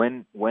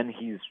when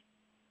he's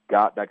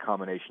got that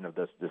combination of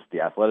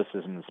the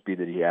athleticism and the speed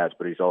that he has,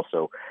 but he's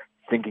also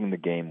thinking the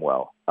game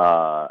well.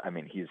 I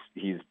mean,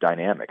 he's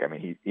dynamic. I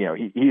mean,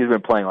 he's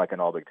been playing like an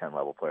all Big Ten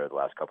level player the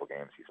last couple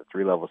games. He's a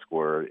 3-level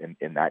scorer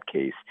in that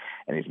case,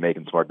 and he's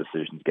making smart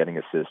decisions, getting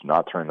assists,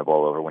 not turning the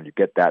ball over. When you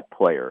get that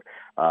player,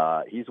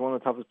 he's one of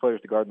the toughest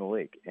players to guard in the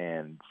league.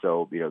 And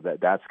so,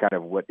 that's kind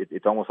of what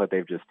it's almost like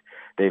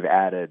they've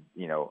added,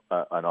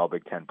 an all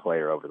Big Ten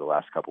player over the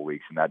last couple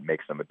weeks, and that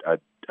makes them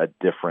a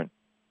different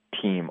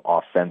team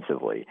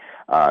offensively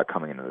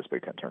coming into this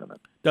Big Ten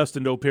tournament.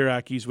 Dustin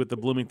Dopirak, he's with the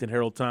Bloomington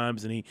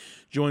Herald-Times, and he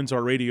joins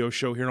our radio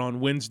show here on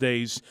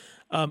Wednesdays.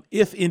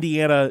 If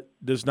Indiana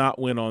does not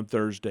win on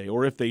Thursday,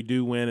 or if they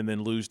do win and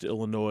then lose to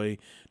Illinois,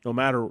 no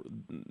matter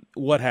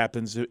what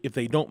happens, if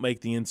they don't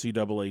make the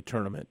NCAA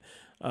tournament,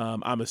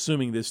 I'm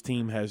assuming this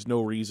team has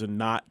no reason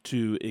not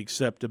to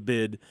accept a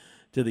bid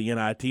to the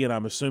NIT, and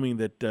I'm assuming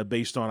that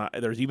based on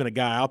there's even a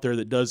guy out there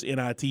that does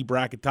NIT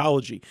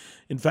bracketology.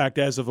 In fact,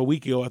 as of a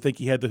week ago, I think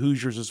he had the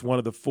Hoosiers as one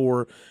of the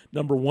 4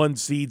 number 1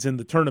 seeds in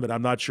the tournament.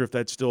 I'm not sure if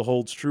that still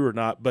holds true or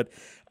not, but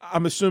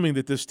I'm assuming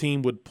that this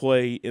team would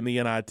play in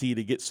the NIT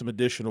to get some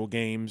additional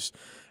games.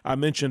 I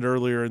mentioned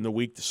earlier in the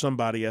week to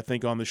somebody, I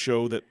think on the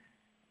show, that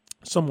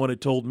someone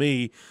had told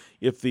me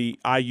if the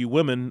IU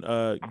women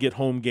get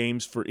home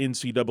games for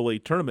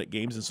NCAA tournament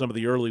games, and some of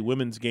the early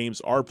women's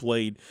games are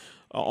played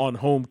on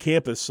home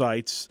campus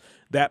sites,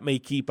 that may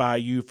keep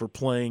IU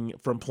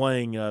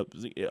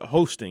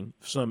hosting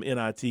some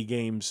NIT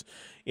games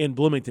in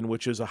Bloomington,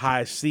 which is a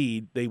high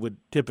seed. They would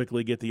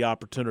typically get the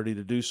opportunity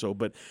to do so.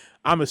 But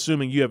I'm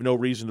assuming you have no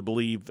reason to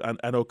believe,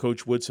 I know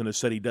Coach Woodson has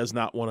said he does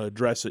not want to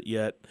address it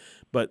yet,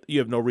 but you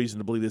have no reason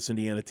to believe this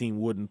Indiana team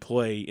wouldn't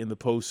play in the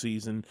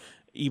postseason,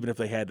 even if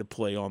they had to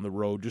play on the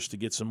road, just to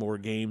get some more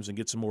games and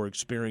get some more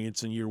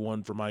experience in year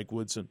one for Mike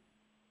Woodson.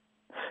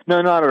 No,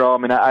 not at all. I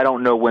mean, I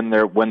don't know when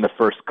the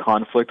first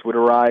conflict would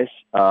arise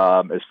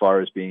as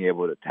far as being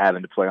able to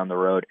having to play on the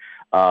road.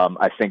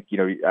 I think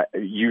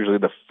usually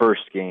the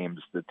first games,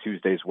 the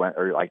Tuesday,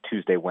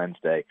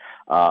 Wednesday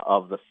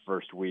of the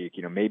first week.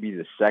 Maybe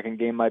the second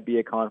game might be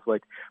a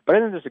conflict, but I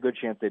think there's a good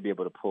chance they'd be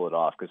able to pull it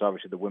off because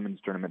obviously the women's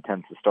tournament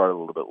tends to start a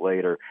little bit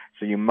later,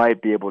 so you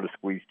might be able to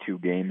squeeze 2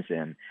 games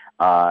in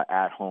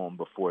at home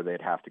before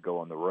they'd have to go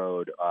on the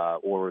road,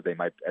 or they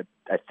might.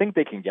 I think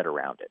they can get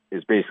around it.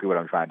 Is basically what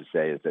I'm trying to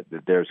say. Is that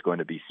there's going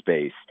to be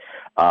space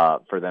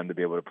for them to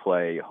be able to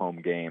play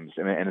home games,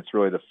 and it's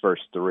really the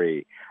first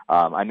 3.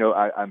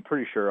 I'm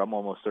pretty sure, I'm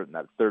almost certain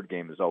that third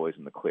game is always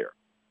in the clear.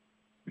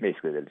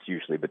 Basically, that it's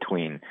usually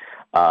between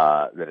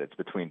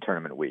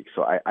tournament weeks.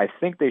 So I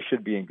think they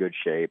should be in good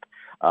shape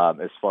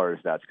as far as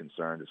that's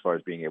concerned, as far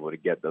as being able to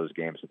get those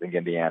games. I think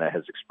Indiana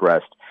has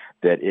expressed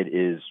that it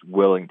is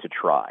willing to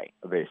try,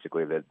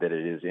 basically, that it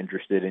is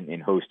interested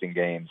in hosting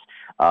games,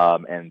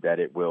 and that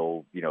it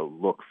will,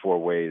 look for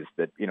ways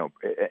that,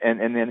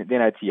 and then the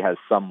NIT has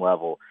some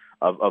level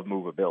of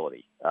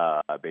movability,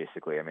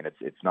 basically. I mean,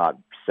 it's not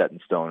set in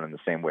stone in the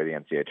same way the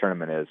NCAA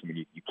tournament is. I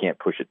mean, you can't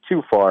push it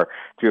too far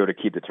to be able to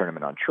keep the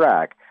tournament on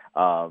track.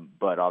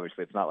 But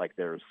obviously it's not like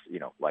there's,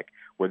 like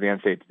where the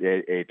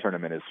NCAA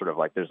tournament is sort of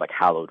like there's like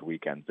hallowed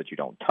weekends that you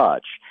don't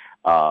touch.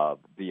 The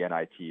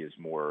NIT is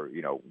more,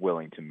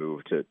 willing to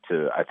move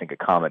to I think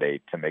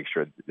accommodate to make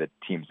sure that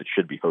teams that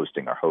should be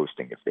hosting are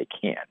hosting if they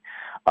can.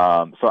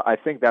 So I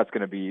think that's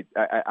going to be,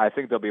 I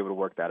think they'll be able to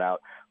work that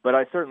out, but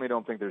I certainly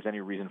don't think there's any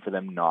reason for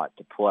them not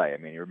to play. I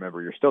mean, you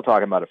remember, you're still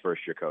talking about a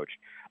first-year coach.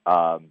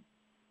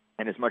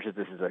 And as much as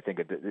this is, I think,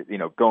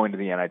 going to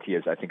the NIT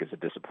is, I think, it's a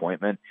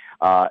disappointment.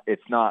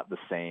 It's not the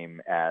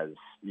same as,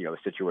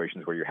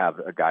 situations where you have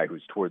a guy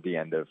who's toward the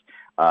end of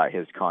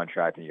his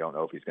contract and you don't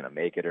know if he's going to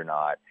make it or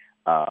not.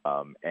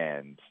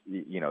 And,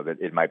 that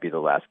it might be the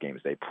last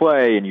games they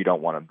play and you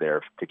don't want him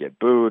there to get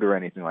booed or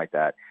anything like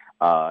that.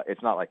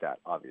 It's not like that,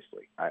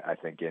 obviously. I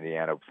think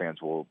Indiana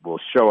fans will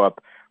show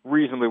up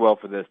reasonably well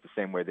for this, the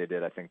same way they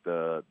did, I think,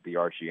 the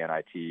Archie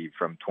NIT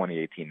from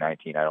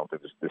 2018-19. I don't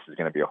think this is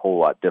going to be a whole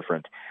lot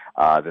different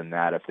than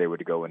that if they were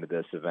to go into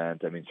this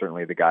event. I mean,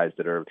 certainly the guys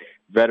that are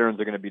veterans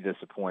are going to be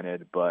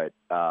disappointed, but,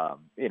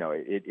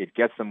 it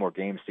gets them more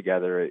games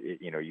together.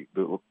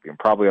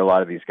 Probably a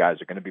lot of these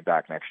guys are going to be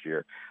back next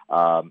year,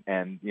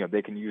 and,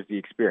 they can use the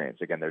experience.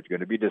 Again, they're going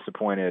to be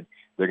disappointed.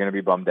 They're going to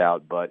be bummed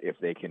out, but if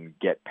they can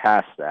get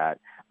past that,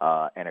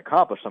 and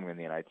accomplish something in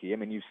the NIT. I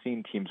mean, you've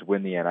seen teams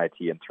win the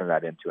NIT and turn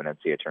that into an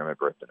NCAA tournament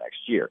berth the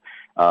next year.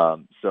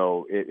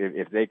 So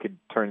if they could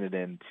turn it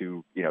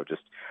into,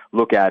 just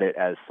look at it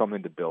as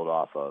something to build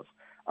off of,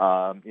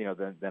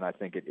 then I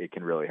think it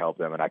can really help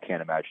them. And I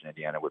can't imagine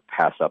Indiana would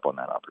pass up on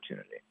that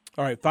opportunity.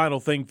 All right, final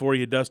thing for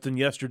you, Dustin.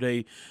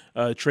 Yesterday,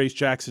 Trace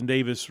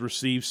Jackson-Davis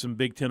received some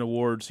Big Ten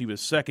awards. He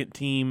was second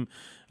team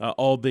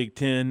All Big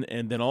Ten,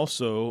 and then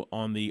also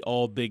on the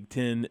All Big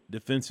Ten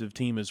defensive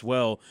team as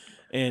well.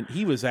 And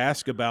he was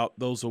asked about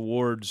those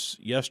awards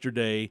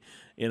yesterday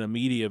in a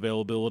media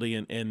availability,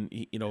 and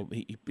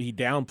he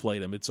downplayed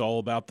them. It's all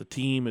about the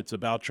team. It's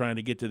about trying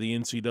to get to the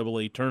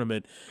NCAA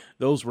tournament.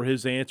 Those were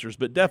his answers.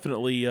 But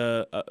definitely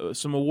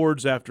some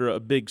awards after a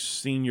big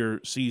senior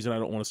season. I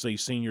don't want to say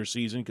senior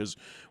season because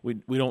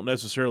we don't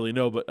necessarily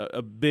know, but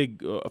a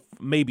big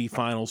maybe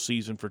final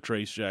season for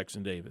Trayce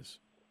Jackson-Davis.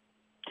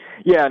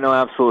 Yeah, no,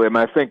 absolutely. I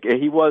mean, I think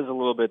he was a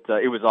little bit.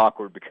 It was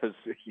awkward because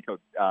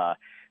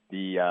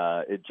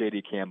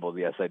J.D. Campbell,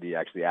 the SID,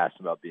 actually asked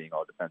him about being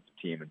all defensive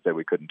team and said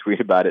we couldn't tweet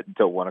about it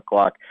until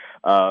 1:00.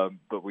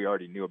 But we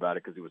already knew about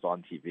it because it was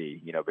on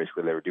TV.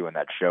 Basically they were doing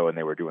that show and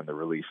they were doing the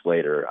release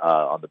later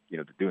on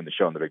doing the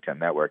show on the Big Ten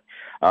Network.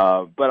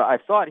 But I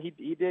thought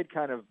he did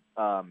kind of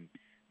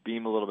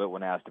beam a little bit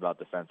when asked about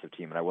defensive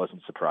team, and I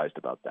wasn't surprised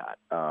about that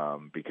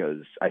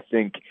because I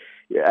think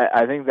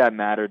that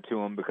mattered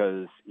to him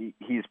because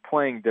he's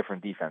playing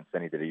different defense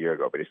than he did a year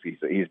ago. But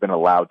he's been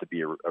allowed to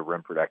be a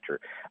rim protector,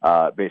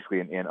 basically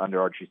in under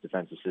Archie's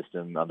defensive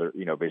system.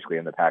 Basically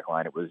in the pack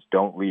line, it was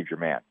don't leave your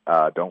man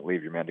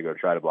to go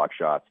try to block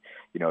shots.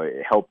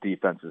 Help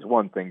defense is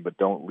one thing, but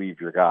don't leave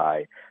your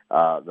guy,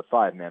 the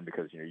 5-man,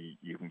 because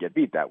you can get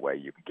beat that way.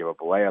 You can give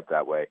up a layup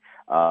that way.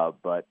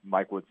 But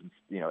Mike Woodson's,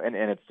 and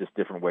it's just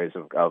different ways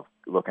of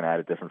looking at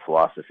it, different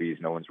philosophies.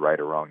 No one's right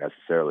or wrong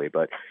necessarily,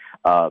 but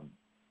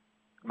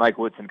Mike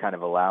Woodson kind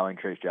of allowing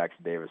Trayce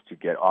Jackson-Davis to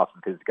get off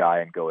of his guy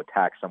and go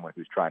attack someone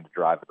who's trying to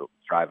drive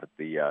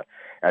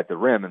at the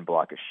rim and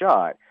block a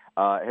shot.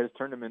 Has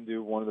turned him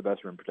into one of the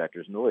best rim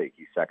protectors in the league.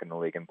 He's second in the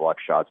league in block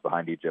shots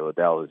behind E.J.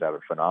 Liddell, who's had a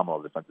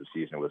phenomenal defensive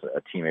season, was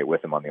a teammate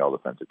with him on the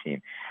all-defensive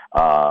team.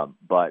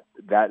 But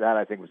that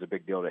I think was a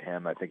big deal to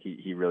him. I think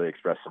he really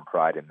expressed some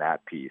pride in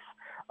that piece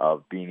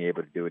of being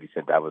able to do it. He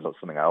said that was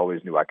something I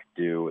always knew I could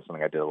do. It was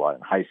something I did a lot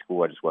in high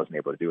school. I just wasn't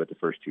able to do it the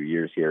first 2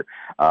 years here.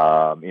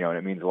 And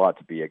it means a lot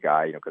to be a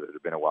guy, because it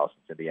had been a while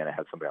since Indiana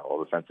had somebody on the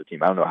all-defensive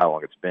team. I don't know how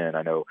long it's been.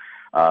 I know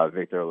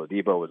Victor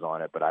Oladipo was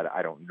on it, but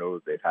I don't know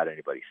if they've had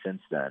anybody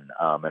since then.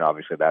 And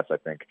obviously that's, I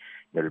think,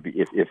 to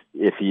be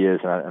if he is,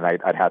 and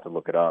I'd have to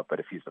look it up,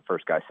 but if he's the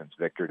first guy since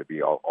Victor to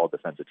be all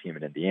defensive team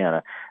in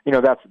Indiana,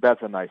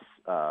 that's a nice,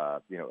 a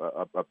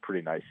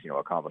pretty nice,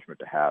 accomplishment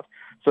to have.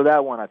 So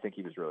that one I think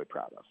he was really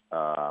proud of.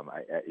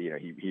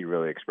 He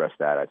really expressed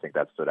that. I think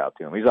that stood out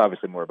to him. He's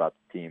obviously more about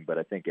the team, but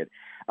I think it,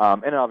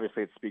 and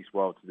obviously it speaks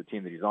well to the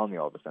team that he's on the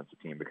all defensive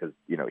team because,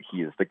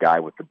 he is the guy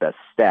with the best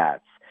stats.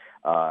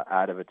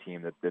 Out of a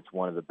team that's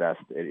one of the best,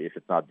 if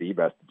it's not the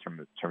best, in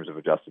terms of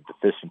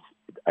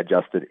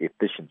adjusted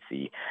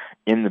efficiency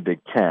in the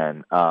Big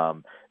Ten.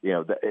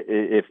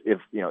 If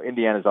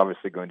Indiana's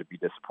obviously going to be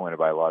disappointed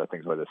by a lot of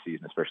things by this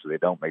season, especially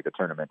if they don't make the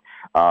tournament.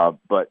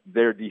 But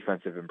their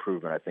defensive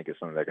improvement, I think, is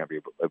something they're going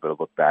to be able to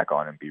look back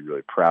on and be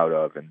really proud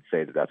of, and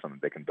say that that's something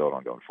they can build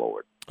on going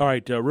forward. All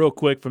right, real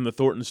quick from the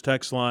Thornton's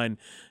text line,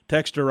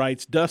 texter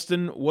writes,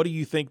 Dustin, what do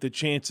you think the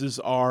chances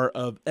are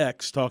of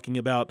X talking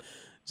about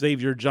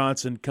Xavier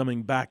Johnson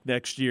coming back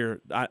next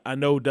year? I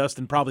know,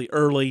 Dustin, probably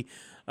early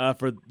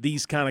for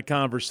these kind of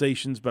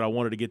conversations, but I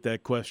wanted to get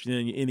that question.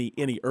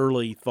 Any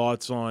early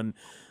thoughts on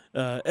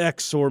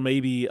X or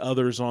maybe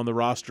others on the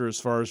roster as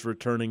far as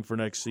returning for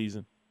next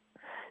season?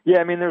 Yeah,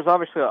 I mean, there's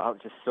obviously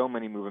just so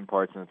many moving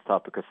parts, and it's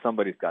tough because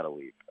somebody's got to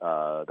leave.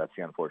 That's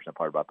the unfortunate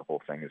part about the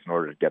whole thing is in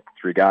order to get the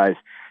 3 guys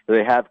that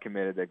they have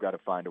committed, they've got to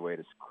find a way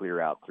to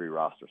clear out 3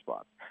 roster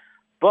spots.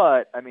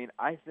 But, I mean,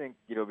 I think,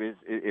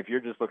 if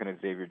you're just looking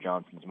at Xavier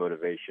Johnson's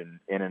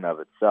motivation in and of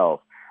itself,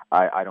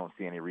 I don't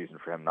see any reason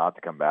for him not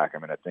to come back. I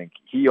mean, I think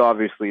he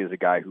obviously is a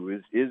guy who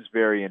is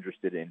very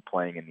interested in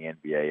playing in the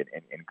NBA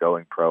and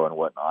going pro and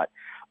whatnot.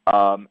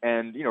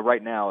 And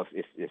right now,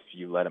 if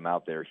you let him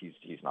out there,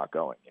 he's not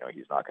going.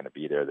 He's not going to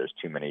be there. There's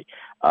too many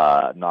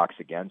knocks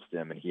against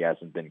him, and he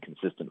hasn't been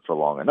consistent for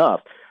long enough.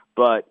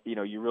 But,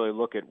 you really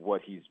look at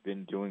what he's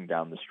been doing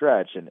down the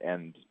stretch,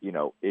 and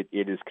it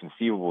is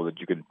conceivable that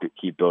you can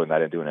keep building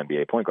that into an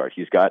NBA point guard.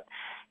 He's got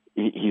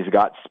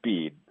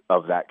speed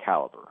of that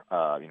caliber.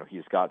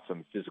 He's got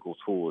some physical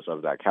tools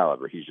of that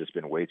caliber. He's just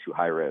been way too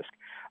high risk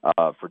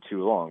for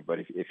too long. But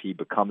if he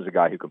becomes a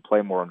guy who can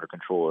play more under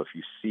control, if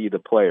you see the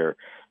player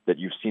that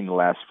you've seen the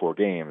last 4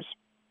 games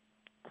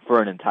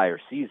for an entire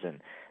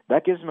season,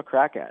 that gives him a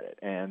crack at it.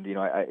 And,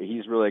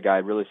 he's really a guy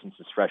really since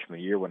his freshman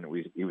year when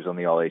he was on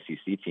the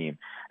All-ACC team,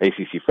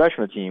 ACC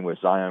freshman team with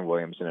Zion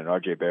Williamson and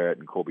R.J. Barrett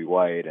and Kobe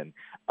White and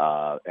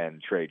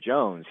Trey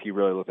Jones. He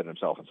really looked at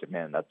himself and said,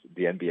 man, that's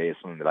the NBA is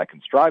something that I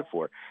can strive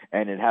for.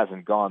 And it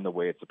hasn't gone the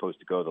way it's supposed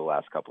to go the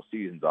last couple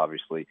seasons.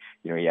 Obviously,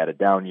 he had a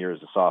down year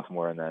as a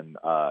sophomore, and then,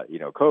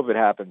 COVID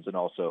happens. And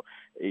also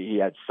he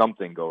had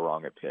something go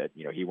wrong at Pitt.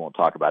 He won't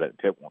talk about it.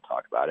 Pitt won't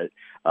talk about it.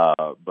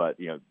 But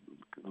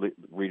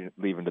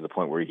leaving to the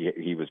point where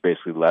he was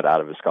basically let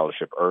out of his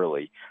scholarship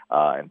early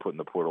and put in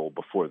the portal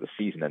before the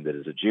season ended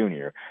as a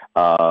junior.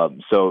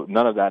 So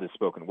none of that has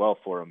spoken well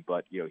for him,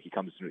 but he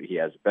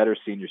has a better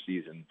senior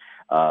season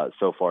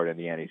so far at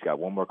Indiana. He's got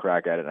one more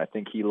crack at it, and I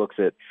think he looks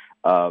at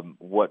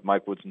what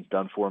Mike Woodson's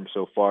done for him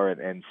so far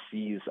and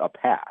sees a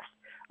path.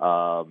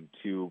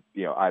 to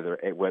either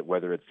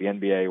whether it's the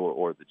NBA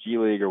or the G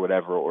League or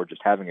whatever, or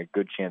just having a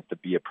good chance to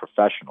be a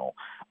professional.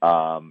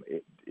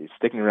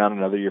 Sticking around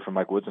another year for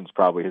Mike Woodson is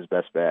probably his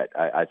best bet.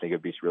 I think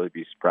it'd really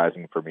be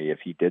surprising for me if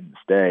he didn't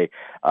stay.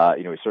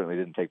 He certainly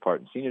didn't take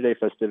part in Senior Day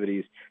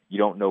festivities. You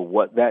don't know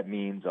what that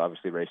means.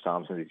 Obviously, Ray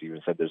Thompson has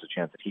even said there's a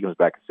chance that he goes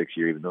back a 6th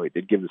year, even though he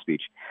did give the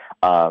speech.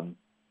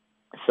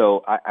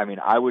 So,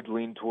 I would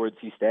lean towards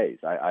he stays.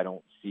 I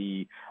don't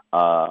see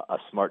a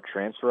smart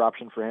transfer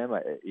option for him.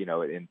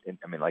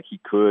 He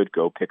could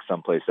go pick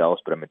someplace else,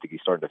 but I think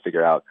he's starting to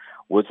figure out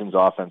Woodson's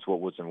offense, what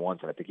Woodson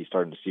wants, and I think he's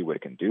starting to see what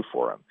it can do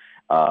for him.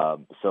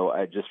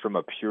 Just from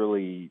a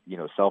purely,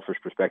 selfish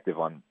perspective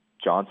on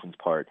Johnson's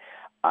part,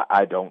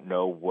 I don't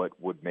know what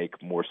would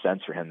make more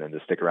sense for him than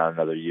to stick around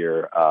another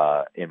year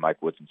in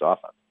Mike Woodson's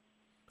offense.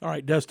 All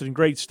right, Dustin,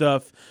 great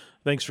stuff.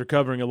 Thanks for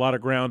covering a lot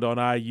of ground on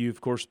IU.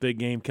 Of course, big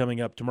game coming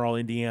up tomorrow,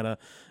 Indiana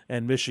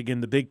and Michigan.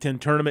 The Big Ten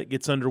tournament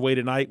gets underway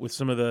tonight with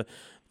some of the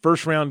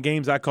first-round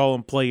games. I call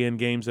them play-in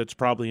games. That's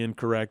probably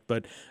incorrect.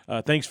 But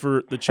thanks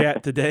for the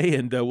chat today,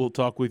 and we'll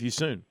talk with you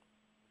soon.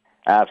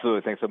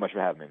 Absolutely. Thanks so much for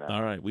having me, man.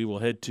 All right. We will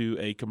head to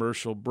a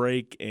commercial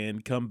break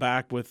and come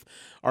back with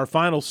our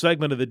final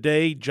segment of the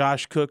day.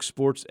 Josh Cook,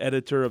 sports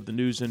editor of the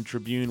News and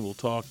Tribune, will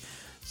talk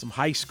some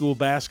high school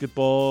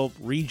basketball,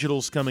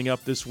 regionals coming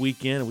up this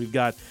weekend, and we've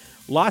got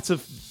lots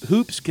of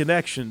hoops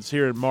connections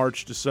here in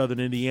March to Southern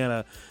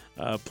Indiana,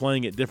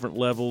 playing at different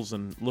levels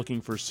and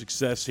looking for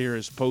success here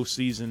as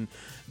postseason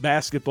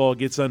basketball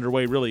gets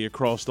underway really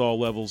across all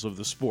levels of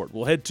the sport.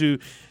 We'll head to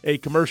a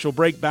commercial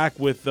break, back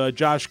with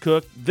Josh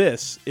Cook.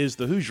 This is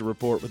the Hoosier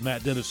Report with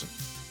Matt Dennison.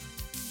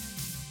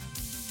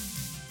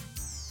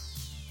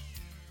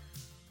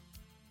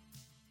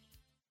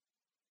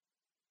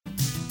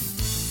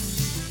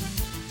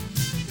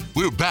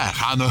 We're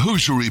back on the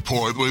Hoosier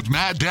Report with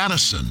Matt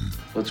Dennison.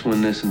 Let's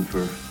win this one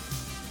for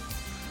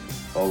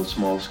all the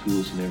small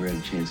schools who never had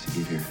a chance to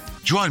get here.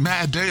 Join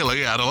Matt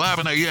daily at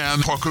 11 a.m.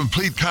 for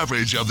complete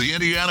coverage of the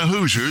Indiana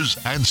Hoosiers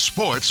and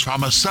sports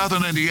from a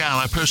Southern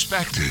Indiana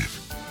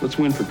perspective. Let's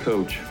win for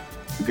Coach,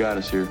 who got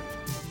us here.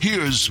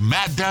 Here's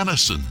Matt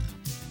Dennison.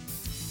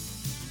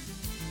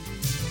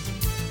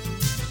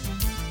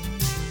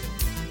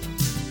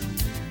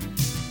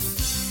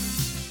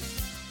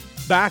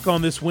 Back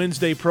on this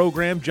Wednesday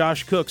program,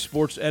 Josh Cook,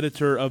 sports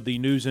editor of the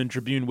News and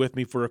Tribune, with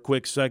me for a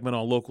quick segment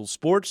on local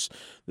sports.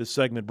 This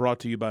segment brought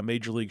to you by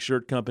Major League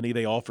Shirt Company.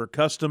 They offer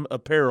custom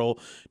apparel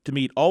to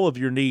meet all of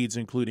your needs,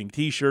 including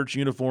T-shirts,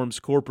 uniforms,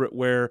 corporate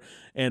wear,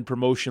 and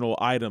promotional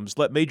items.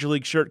 Let Major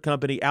League Shirt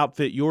Company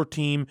outfit your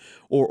team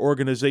or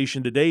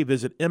organization today.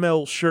 Visit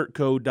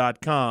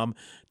mlshirtco.com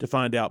to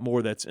find out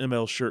more. That's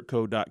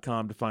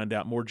mlshirtco.com to find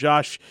out more.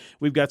 Josh,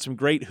 we've got some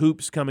great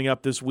hoops coming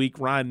up this week.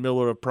 Ryan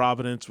Miller of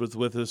Providence was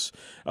with us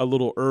a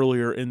little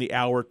earlier in the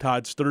hour.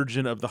 Todd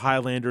Sturgeon of the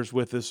Highlanders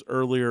with us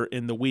earlier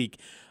in the week.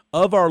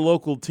 Of our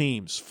local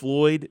teams,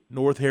 Floyd,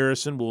 North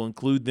Harrison, we'll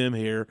include them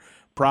here,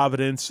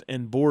 Providence,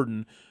 and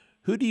Borden,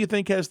 who do you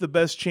think has the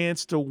best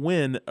chance to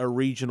win a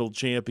regional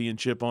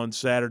championship on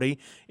Saturday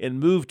and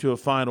move to a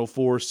Final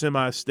Four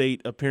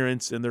semi-state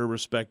appearance in their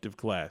respective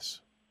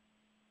class?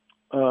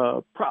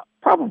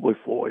 Probably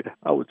Floyd,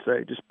 I would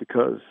say, just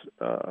because,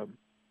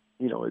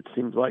 it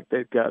seems like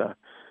they've got a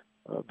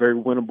very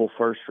winnable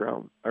first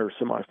round or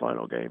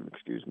semifinal game,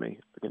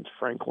 against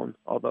Franklin.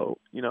 Although,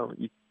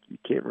 you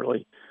can't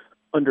really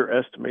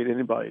underestimate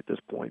anybody at this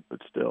point,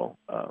 but still,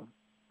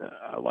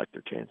 I like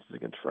their chances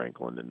against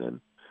Franklin. And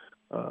then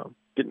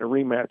getting a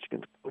rematch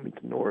against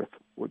Bloomington North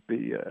would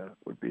be a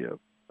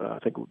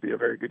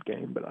very good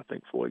game. But I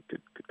think Floyd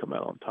could come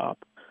out on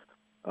top.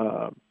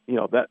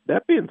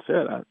 That being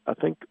said, I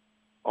think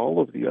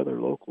all of the other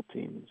local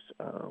teams,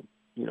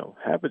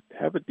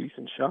 have a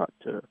decent shot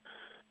to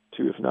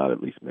if not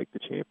at least make the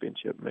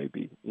championship,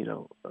 maybe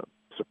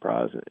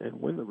surprise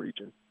and win the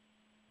region.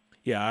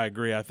 Yeah, I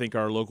agree. I think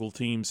our local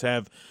teams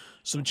have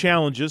some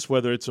challenges,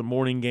 whether it's a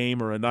morning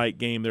game or a night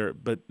game,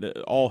 but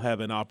all have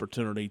an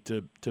opportunity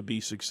to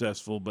be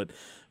successful. But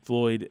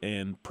Floyd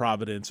and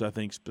Providence, I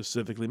think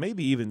specifically,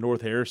 maybe even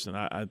North Harrison,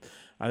 I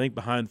think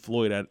behind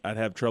Floyd, I'd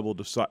have trouble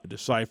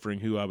deciphering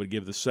who I would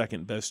give the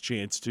second best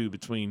chance to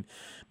between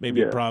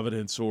maybe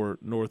Providence or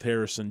North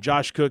Harrison.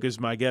 Josh Cook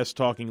is my guest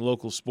talking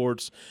local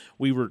sports.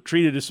 We were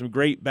treated to some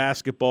great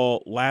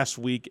basketball last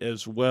week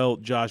as well.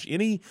 Josh,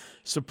 any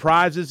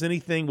surprises,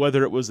 anything,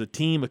 whether it was a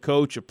team, a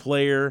coach, a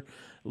player,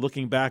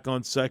 looking back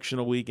on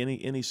sectional week,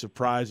 any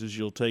surprises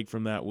you'll take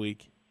from that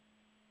week?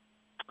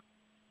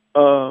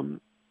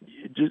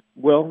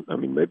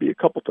 Maybe a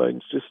couple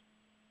things. Just,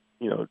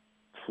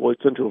 Floyd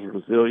Central's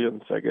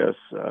resilience, I guess.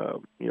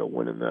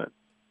 Winning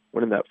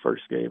that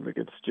first game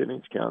against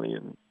Jennings County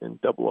in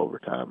double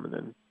overtime, and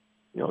then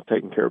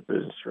taking care of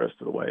business the rest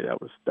of the way.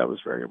 That was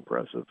very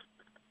impressive.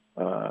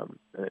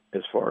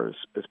 As far as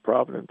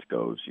Providence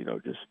goes,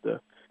 just the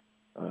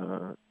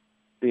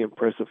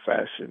impressive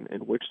fashion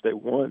in which they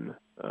won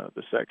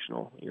the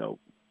sectional.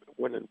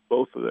 winning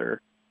both of their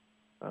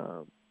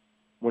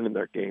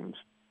games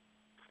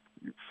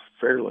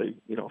fairly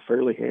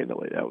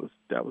handily.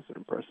 That was an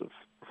impressive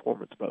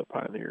performance by the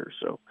Pioneers.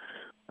 So,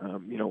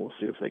 we'll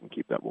see if they can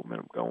keep that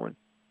momentum going.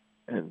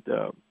 And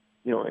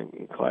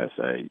in Class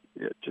A,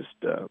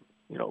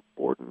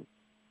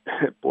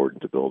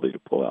 Borden's ability to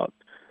pull out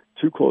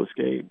two close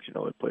games.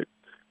 They played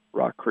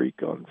Rock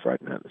Creek on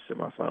Friday night in the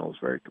semifinals,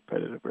 very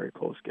competitive, very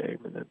close game,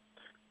 and then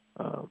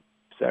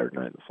Saturday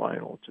night in the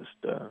final, just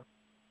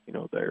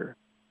their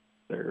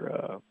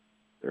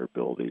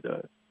ability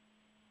to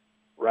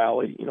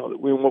rally.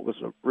 What was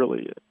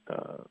really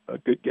a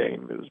good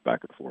game. It was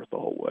back and forth the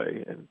whole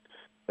way, and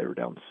they were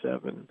down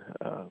 7.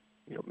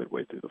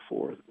 Midway through the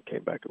fourth, and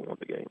came back and won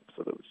the game.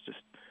 So that was just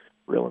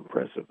real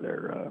impressive.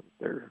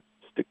 Their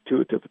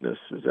stick-to-itiveness,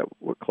 is that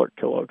what Clark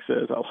Kellogg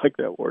says? I like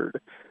that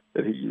word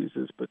that he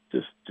uses, but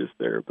just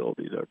their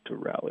ability to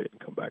rally and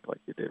come back like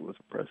they did was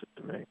impressive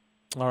to me.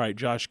 All right,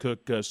 Josh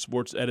Cook,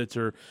 sports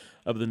editor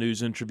of the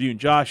News and Tribune.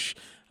 Josh,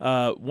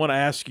 want to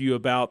ask you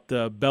about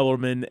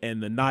Bellarmine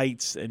and the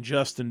Knights and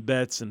Justin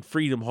Betts and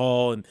Freedom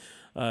Hall and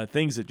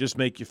things that just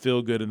make you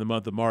feel good in the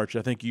month of March.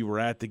 I think you were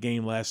at the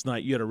game last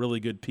night. You had a really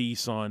good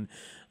piece on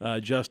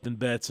Justin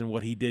Betts and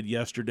what he did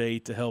yesterday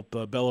to help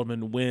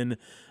Bellarmine win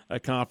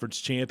a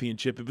conference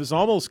championship. It was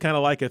almost kind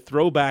of like a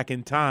throwback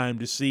in time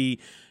to see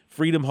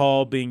Freedom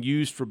Hall being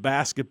used for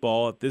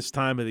basketball at this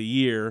time of the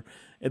year,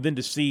 and then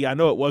to see, I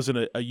know it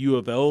wasn't a U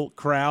of L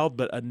crowd,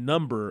 but a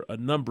number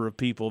of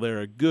people there,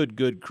 a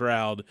good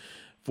crowd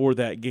for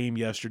that game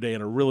yesterday,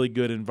 and a really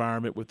good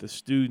environment with the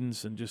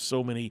students and just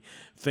so many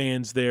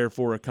fans there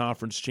for a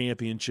conference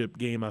championship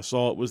game. I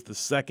saw it was the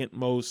second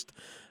most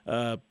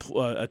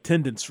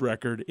attendance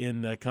record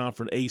in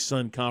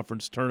ASUN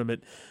conference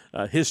tournament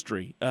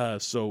history.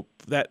 So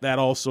that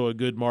also a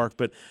good mark,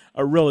 but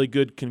a really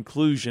good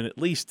conclusion, at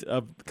least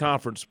of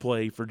conference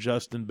play for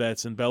Justin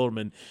Betts and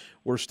Bellarmine.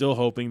 We're still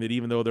hoping that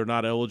even though they're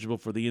not eligible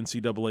for the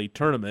NCAA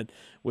tournament,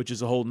 which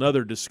is a whole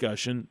nother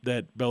discussion,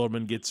 that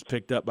Bellarmine gets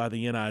picked up by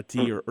the NIT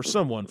or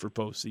someone for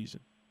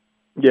postseason.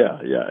 Yeah,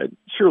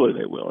 surely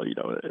they will.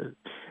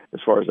 As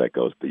far as that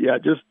goes, but yeah,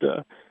 just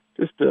a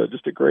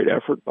great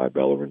effort by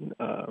Bellarmine,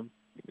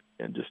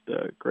 and just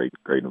a great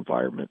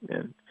environment,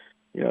 and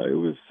it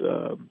was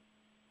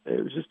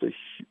just a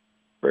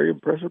very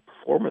impressive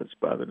performance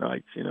by the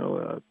Knights.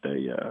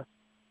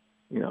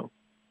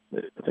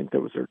 I think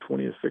that was their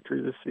 20th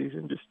victory this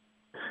season.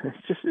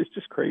 It's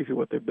just crazy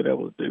what they've been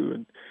able to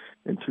do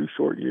in 2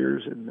 short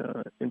years in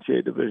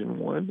NCAA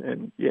Division I.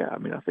 And yeah,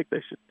 I think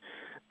they should.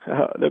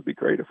 That'd be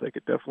great if they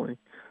could definitely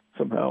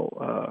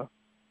somehow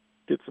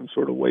get some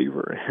sort of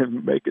waiver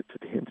and make it to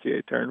the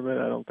NCAA tournament.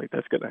 I don't think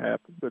that's going to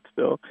happen, but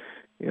still,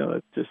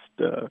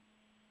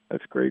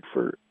 that's great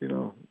for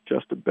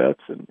Justin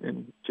Betts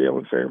and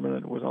Jalen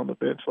Fairman was on the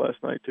bench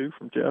last night too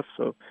from Jeff.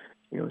 So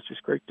it's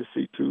just great to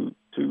see two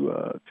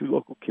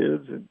local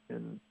kids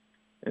and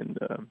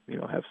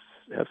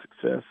have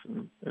success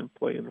and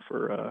playing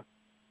for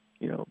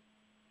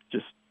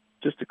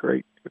just a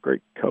great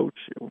coach,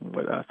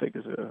 what I think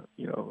is a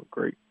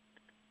great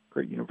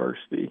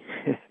university.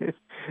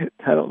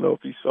 I don't know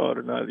if you saw it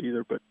or not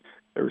either, but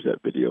there was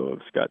that video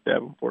of Scott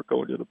Davenport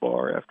going to the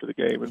bar after the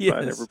game and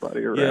inviting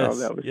everybody around.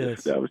 That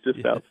was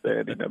just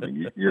outstanding.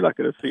 You're not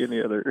going to see any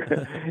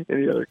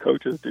other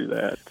coaches do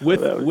that. So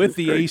with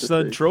the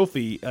ASUN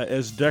trophy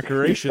as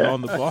decoration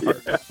on the bar.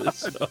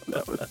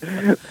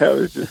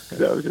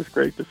 That was just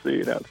great to see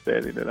and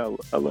outstanding, and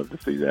I love to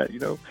see that.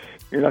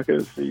 You're not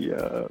going to see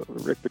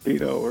Rick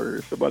Pitino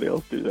or somebody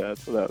else do that.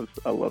 So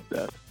I love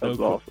that. That was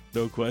awesome.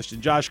 No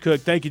question. Josh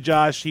Cook, thank you,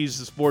 Josh. He's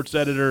the sports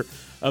editor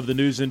of the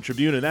News and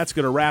Tribune, and that's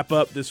going to wrap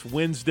up this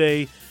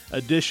Wednesday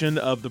edition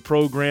of the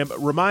program.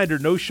 Reminder,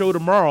 no show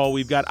tomorrow.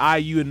 We've got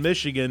IU in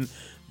Michigan.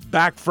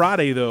 Back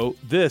Friday, though.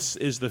 This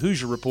is the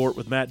Hoosier Report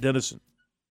with Matt Dennison.